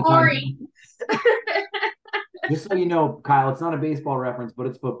 Corey. Just so you know, Kyle, it's not a baseball reference, but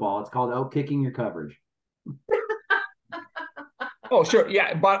it's football. It's called out-kicking your coverage. Oh, sure.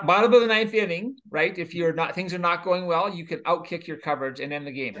 Yeah. Bottom of the 9th inning, right? If things are not going well, you can out-kick your coverage and end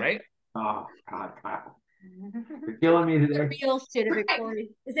the game, right? Oh, God, Kyle. You're killing me today. The real shit of it, Corey.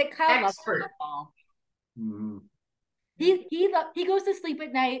 Is it Kyle loves football? Mm-hmm. He goes to sleep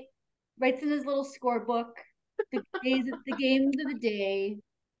at night, writes in his little scorebook the games of the day,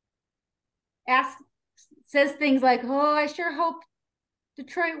 says things like, "Oh, I sure hope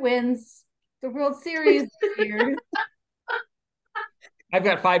Detroit wins the World Series this year." I've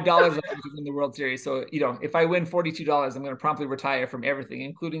got $5 to win the World Series, so if I win $42, I'm going to promptly retire from everything,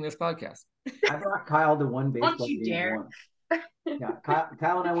 including this podcast. I brought Kyle to one baseball game dare. once. Yeah,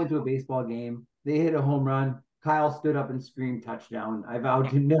 Kyle and I went to a baseball game. They hit a home run. Kyle stood up and screamed touchdown. I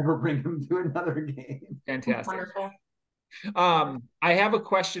vowed to never bring him to another game. Fantastic. Wonderful. I have a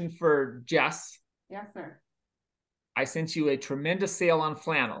question for Jess. Yes, sir. I sent you a tremendous sale on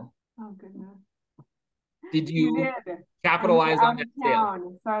flannel. Oh, goodness. Did you did. capitalize on that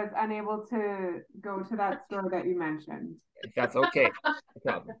sale? So I was unable to go to that store that you mentioned. That's okay. No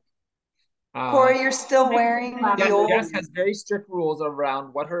problem. Corey, you're still wearing the old. Jess has very strict rules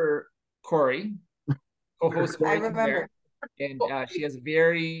around what her Corey co-host. I remember. And she has a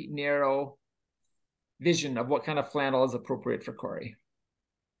very narrow vision of what kind of flannel is appropriate for Corey.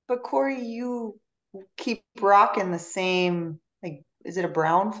 But Corey, you keep rocking the same, is it a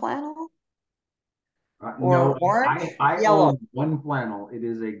brown flannel? Or no, orange? I Yellow. own one flannel. It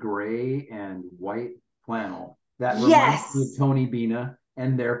is a gray and white flannel that reminds me of Tony Bina,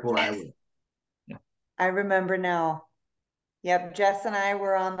 and therefore I will. Yeah. I remember now. Yep, Jess and I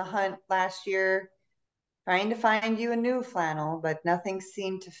were on the hunt last year trying to find you a new flannel, but nothing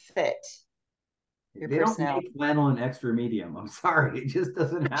seemed to fit your personality. Don't make flannel in extra medium. I'm sorry, it just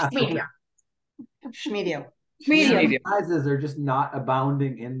doesn't happen. Medium. Medium sizes are just not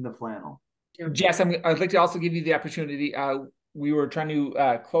abounding in the flannel. Jess, I'd like to also give you the opportunity. We were trying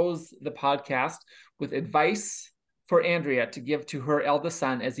to close the podcast with advice for Andrea to give to her eldest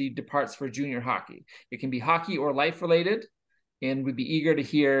son as he departs for junior hockey. It can be hockey or life related, and we'd be eager to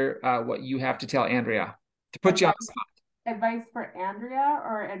hear what you have to tell Andrea to put you on the spot. Advice for Andrea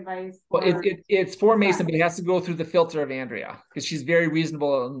or advice for... Well, it's for Mason, but it has to go through the filter of Andrea because she's very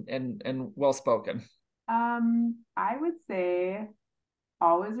reasonable and well-spoken. I would say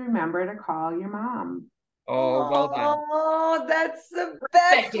always remember to call your mom. Oh, well done. Oh, that's the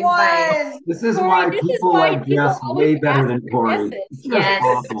best Perfect advice. one. This is Corey, why this is people why like people Jess always way better ask than for Corey. guesses. It's just Yes.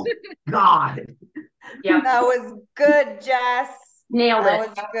 awful. God. Yep. That was good, Jess. Nailed That it.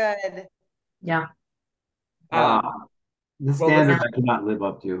 was good. Yeah. The Well, standard listen, I cannot live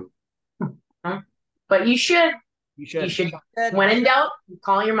up to. But you should. you You should should. Good. When in doubt,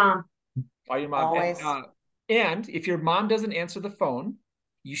 call your mom. call your mom. Always. And if your mom doesn't answer the phone,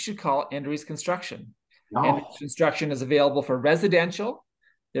 you should call Andrea's Construction. No. Andrea's Construction is available for residential.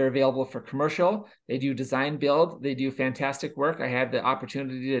 They're available for commercial. They do design build. They do fantastic work. I had the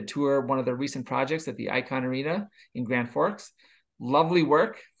opportunity to tour one of their recent projects at the Icon Arena in Grand Forks. Lovely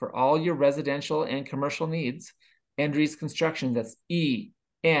work for all your residential and commercial needs. Andrea's Construction, that's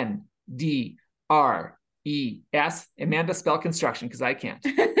ENDRES. Amanda, spell construction, because I can't.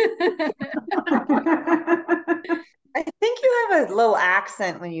 I think you have a little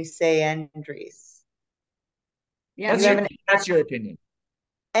accent when you say Andres. Yeah, That's your opinion.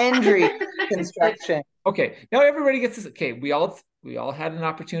 Andres Construction. Okay, now everybody gets this. Okay, we all had an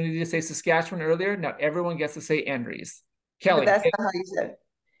opportunity to say Saskatchewan earlier. Now everyone gets to say Andres. Kelly, But that's not how you said it.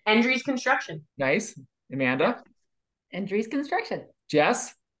 Andrews Construction. nice. Amanda, Andrews Construction.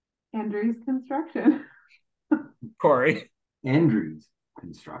 Jess, Andrews Construction. Corey, Andrews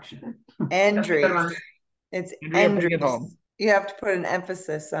Construction. That's a good one. Andres. It's Andrea, bring it Andres. home. You have to put an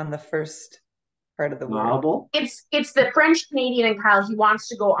emphasis on the first part of the word. Vowel. It's the French Canadian in Kyle. He wants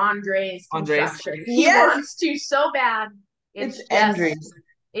to go Andres Andres. Construction. He Yes. wants to so bad. It's just, Andres.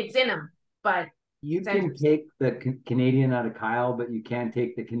 It's in him. But You It's can Andrews. take the Canadian out of Kyle, but you can't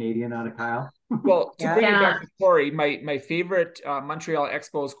take the Canadian out of Kyle. Well, to Yeah. bring it Yeah. back to Corey, my favorite Montreal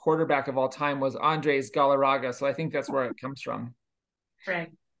Expos quarterback of all time was Andres Galarraga. So I think that's where it comes from.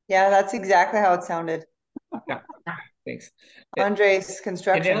 right. Yeah, that's exactly how it sounded. Thanks. Andres In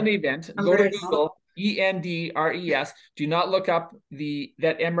Construction. any event, go to Andres. Google, ENDRES. Do not look up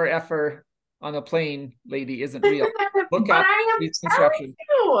that Emmer effer on the plane lady isn't real. Look But up I am Andre's telling Construction.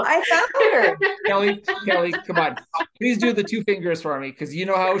 you. I found her. Kelly, come on. Please do the 2 fingers for me, because you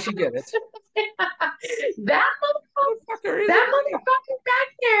know how she did it. that Motherfucker, motherfucker back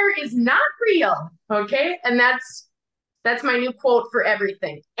there is not real. Okay? And that's my new quote for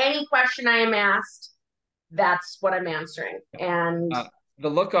everything. Any question I am asked, that's what I'm answering. And the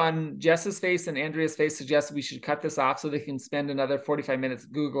look on Jess's face and Andrea's face suggests we should cut this off so they can spend another 45 minutes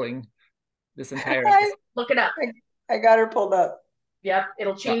Googling this entire episode. look it up. I got her pulled up. Yep,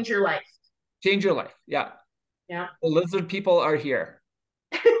 it'll change your life. Change your life. Yeah. Yeah. The lizard people are here.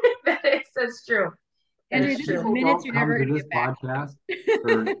 That's true. Andrew, That is this true. is People minutes don't you're never come to gonna this get back. podcast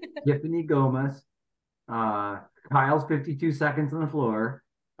for Tiffany Gomez, Kyle's 52 seconds on the floor,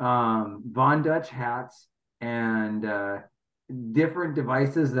 Von Dutch hats, and different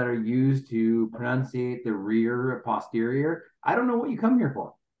devices that are used to pronunciate the rear posterior. I don't know what you come here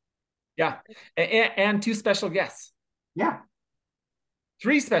for. Yeah. And 2 special guests. Yeah.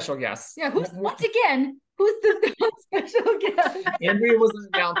 3 special guests. Yeah, who's the special guest? Andrea was an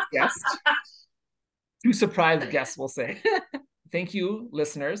announced guest. 2 surprise guests, we'll say. Thank you,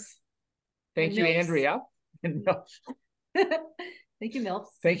 listeners. Thank you, Milfs. Andrea. Thank you, Milfs.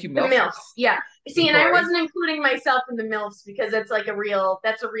 Thank you, The Milf. MILFs, yeah. See, and I Corey. wasn't including myself in the MILFs because that's a real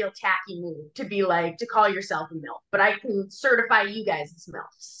tacky move to call yourself a MILF. But I can certify you guys as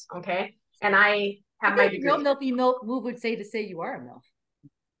MILFs, okay? And I have my degree. Real Milfy Milf move would say to say you are a Milf.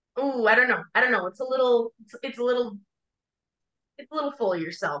 Ooh, I don't know. It's a little full of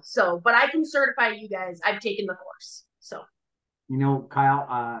yourself. So, but I can certify you guys. I've taken the course. So, You know,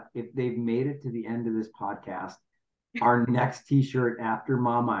 Kyle, if they've made it to the end of this podcast, our next t-shirt after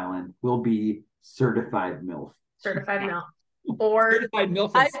Mom Island will be certified MILF. certified MILF. Or Certified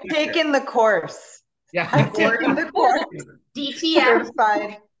MILF I've inspector. taken the course. Yeah. I've taken the course. DTF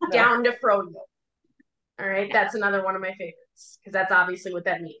Certified. down to froyo. All right, that's another one of my favorites because that's obviously what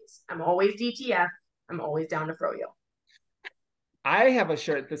that means. I'm always DTF. I'm always down to froyo. I have a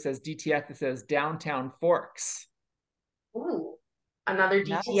shirt that says DTF that says Downtown Forks. Ooh, another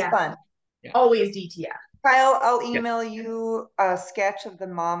That's DTF. fun. Yeah. Always DTF. Kyle, I'll email you a sketch of the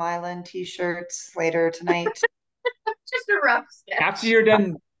Mom Island t-shirts later tonight. Just a rough sketch. After you're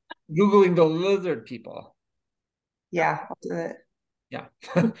done Googling the lizard people. Yeah, I'll do it. Yeah.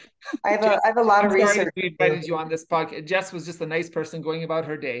 I have a lot of I'm sorry research. we invited you on this podcast. Jess was just a nice person going about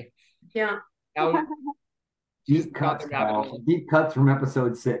her day. Yeah. Now Deep gone cuts, the rabbit Kyle. hole. Deep cuts from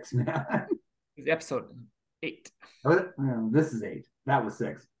episode 6, man. It's episode 8. This is 8. That was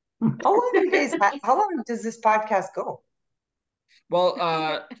 6. How long does this podcast go? Well,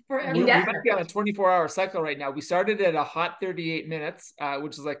 Forever. we Indefinite. might be on a 24-hour cycle right now. We started at a hot 38 minutes,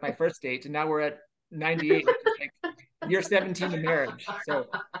 which is like my first date, and now we're at 98, like year 17 of marriage. So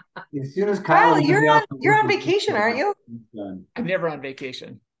as soon as Kyle Kyle, you're on vacation, aren't you? I'm never on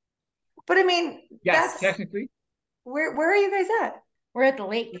vacation. But I mean, Yes, that's technically. where are you guys at? We're at the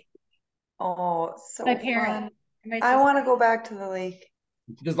lake. Oh, so My fun. parents. My I sister. want to go back to the lake.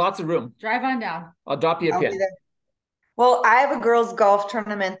 There's lots of room. Drive on down. I'll drop you a I'll be pin. there. Well, I have a girls' golf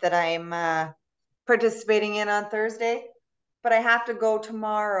tournament that I'm participating in on Thursday, but I have to go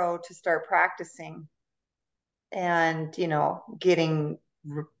tomorrow to start practicing and, getting,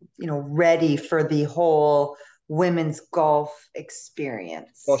 ready for the whole women's golf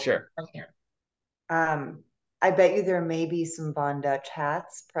experience. Well, sure. I bet you there may be some Von Dutch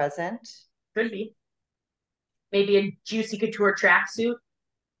hats present. Could be. Maybe a Juicy Couture tracksuit,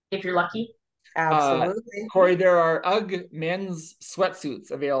 if you're lucky. Absolutely. Corey, there are UGG men's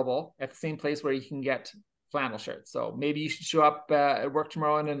sweatsuits available at the same place where you can get flannel shirts. So maybe you should show up at work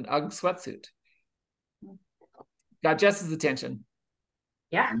tomorrow in an UGG sweatsuit. Got Jess's attention.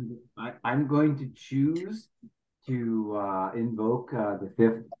 Yeah. I'm going to choose to invoke the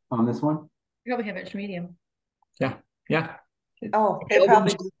 5th on this one. You probably have inch medium. Yeah. Oh, they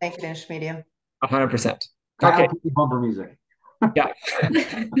probably do make it inch medium. 100%. Kyle, Okay. put the bumper music. Yeah.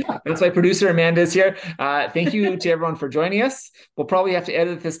 That's why producer Amanda is here. Thank you to everyone for joining us. We'll probably have to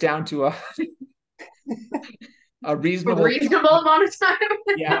edit this down to a reasonable amount of time.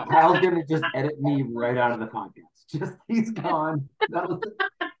 Yeah. Kyle's gonna just edit me right out of the podcast. He's gone. That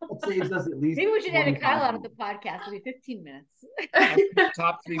saves us at least. Maybe we should edit 25 Kyle out of the minutes. podcast. It'll be 15 minutes.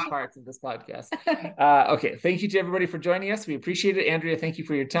 Top 3 parts of this podcast. Okay. Thank you to everybody for joining us. We appreciate it. Andrea, thank you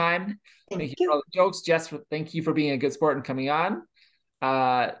for your time. Thank you for all the jokes. Jess, thank you for being a good sport and coming on.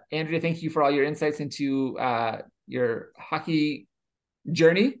 Andrea, thank you for all your insights into your hockey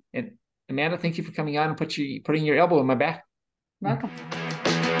journey. And Amanda, thank you for coming on and putting your elbow in my back. Welcome.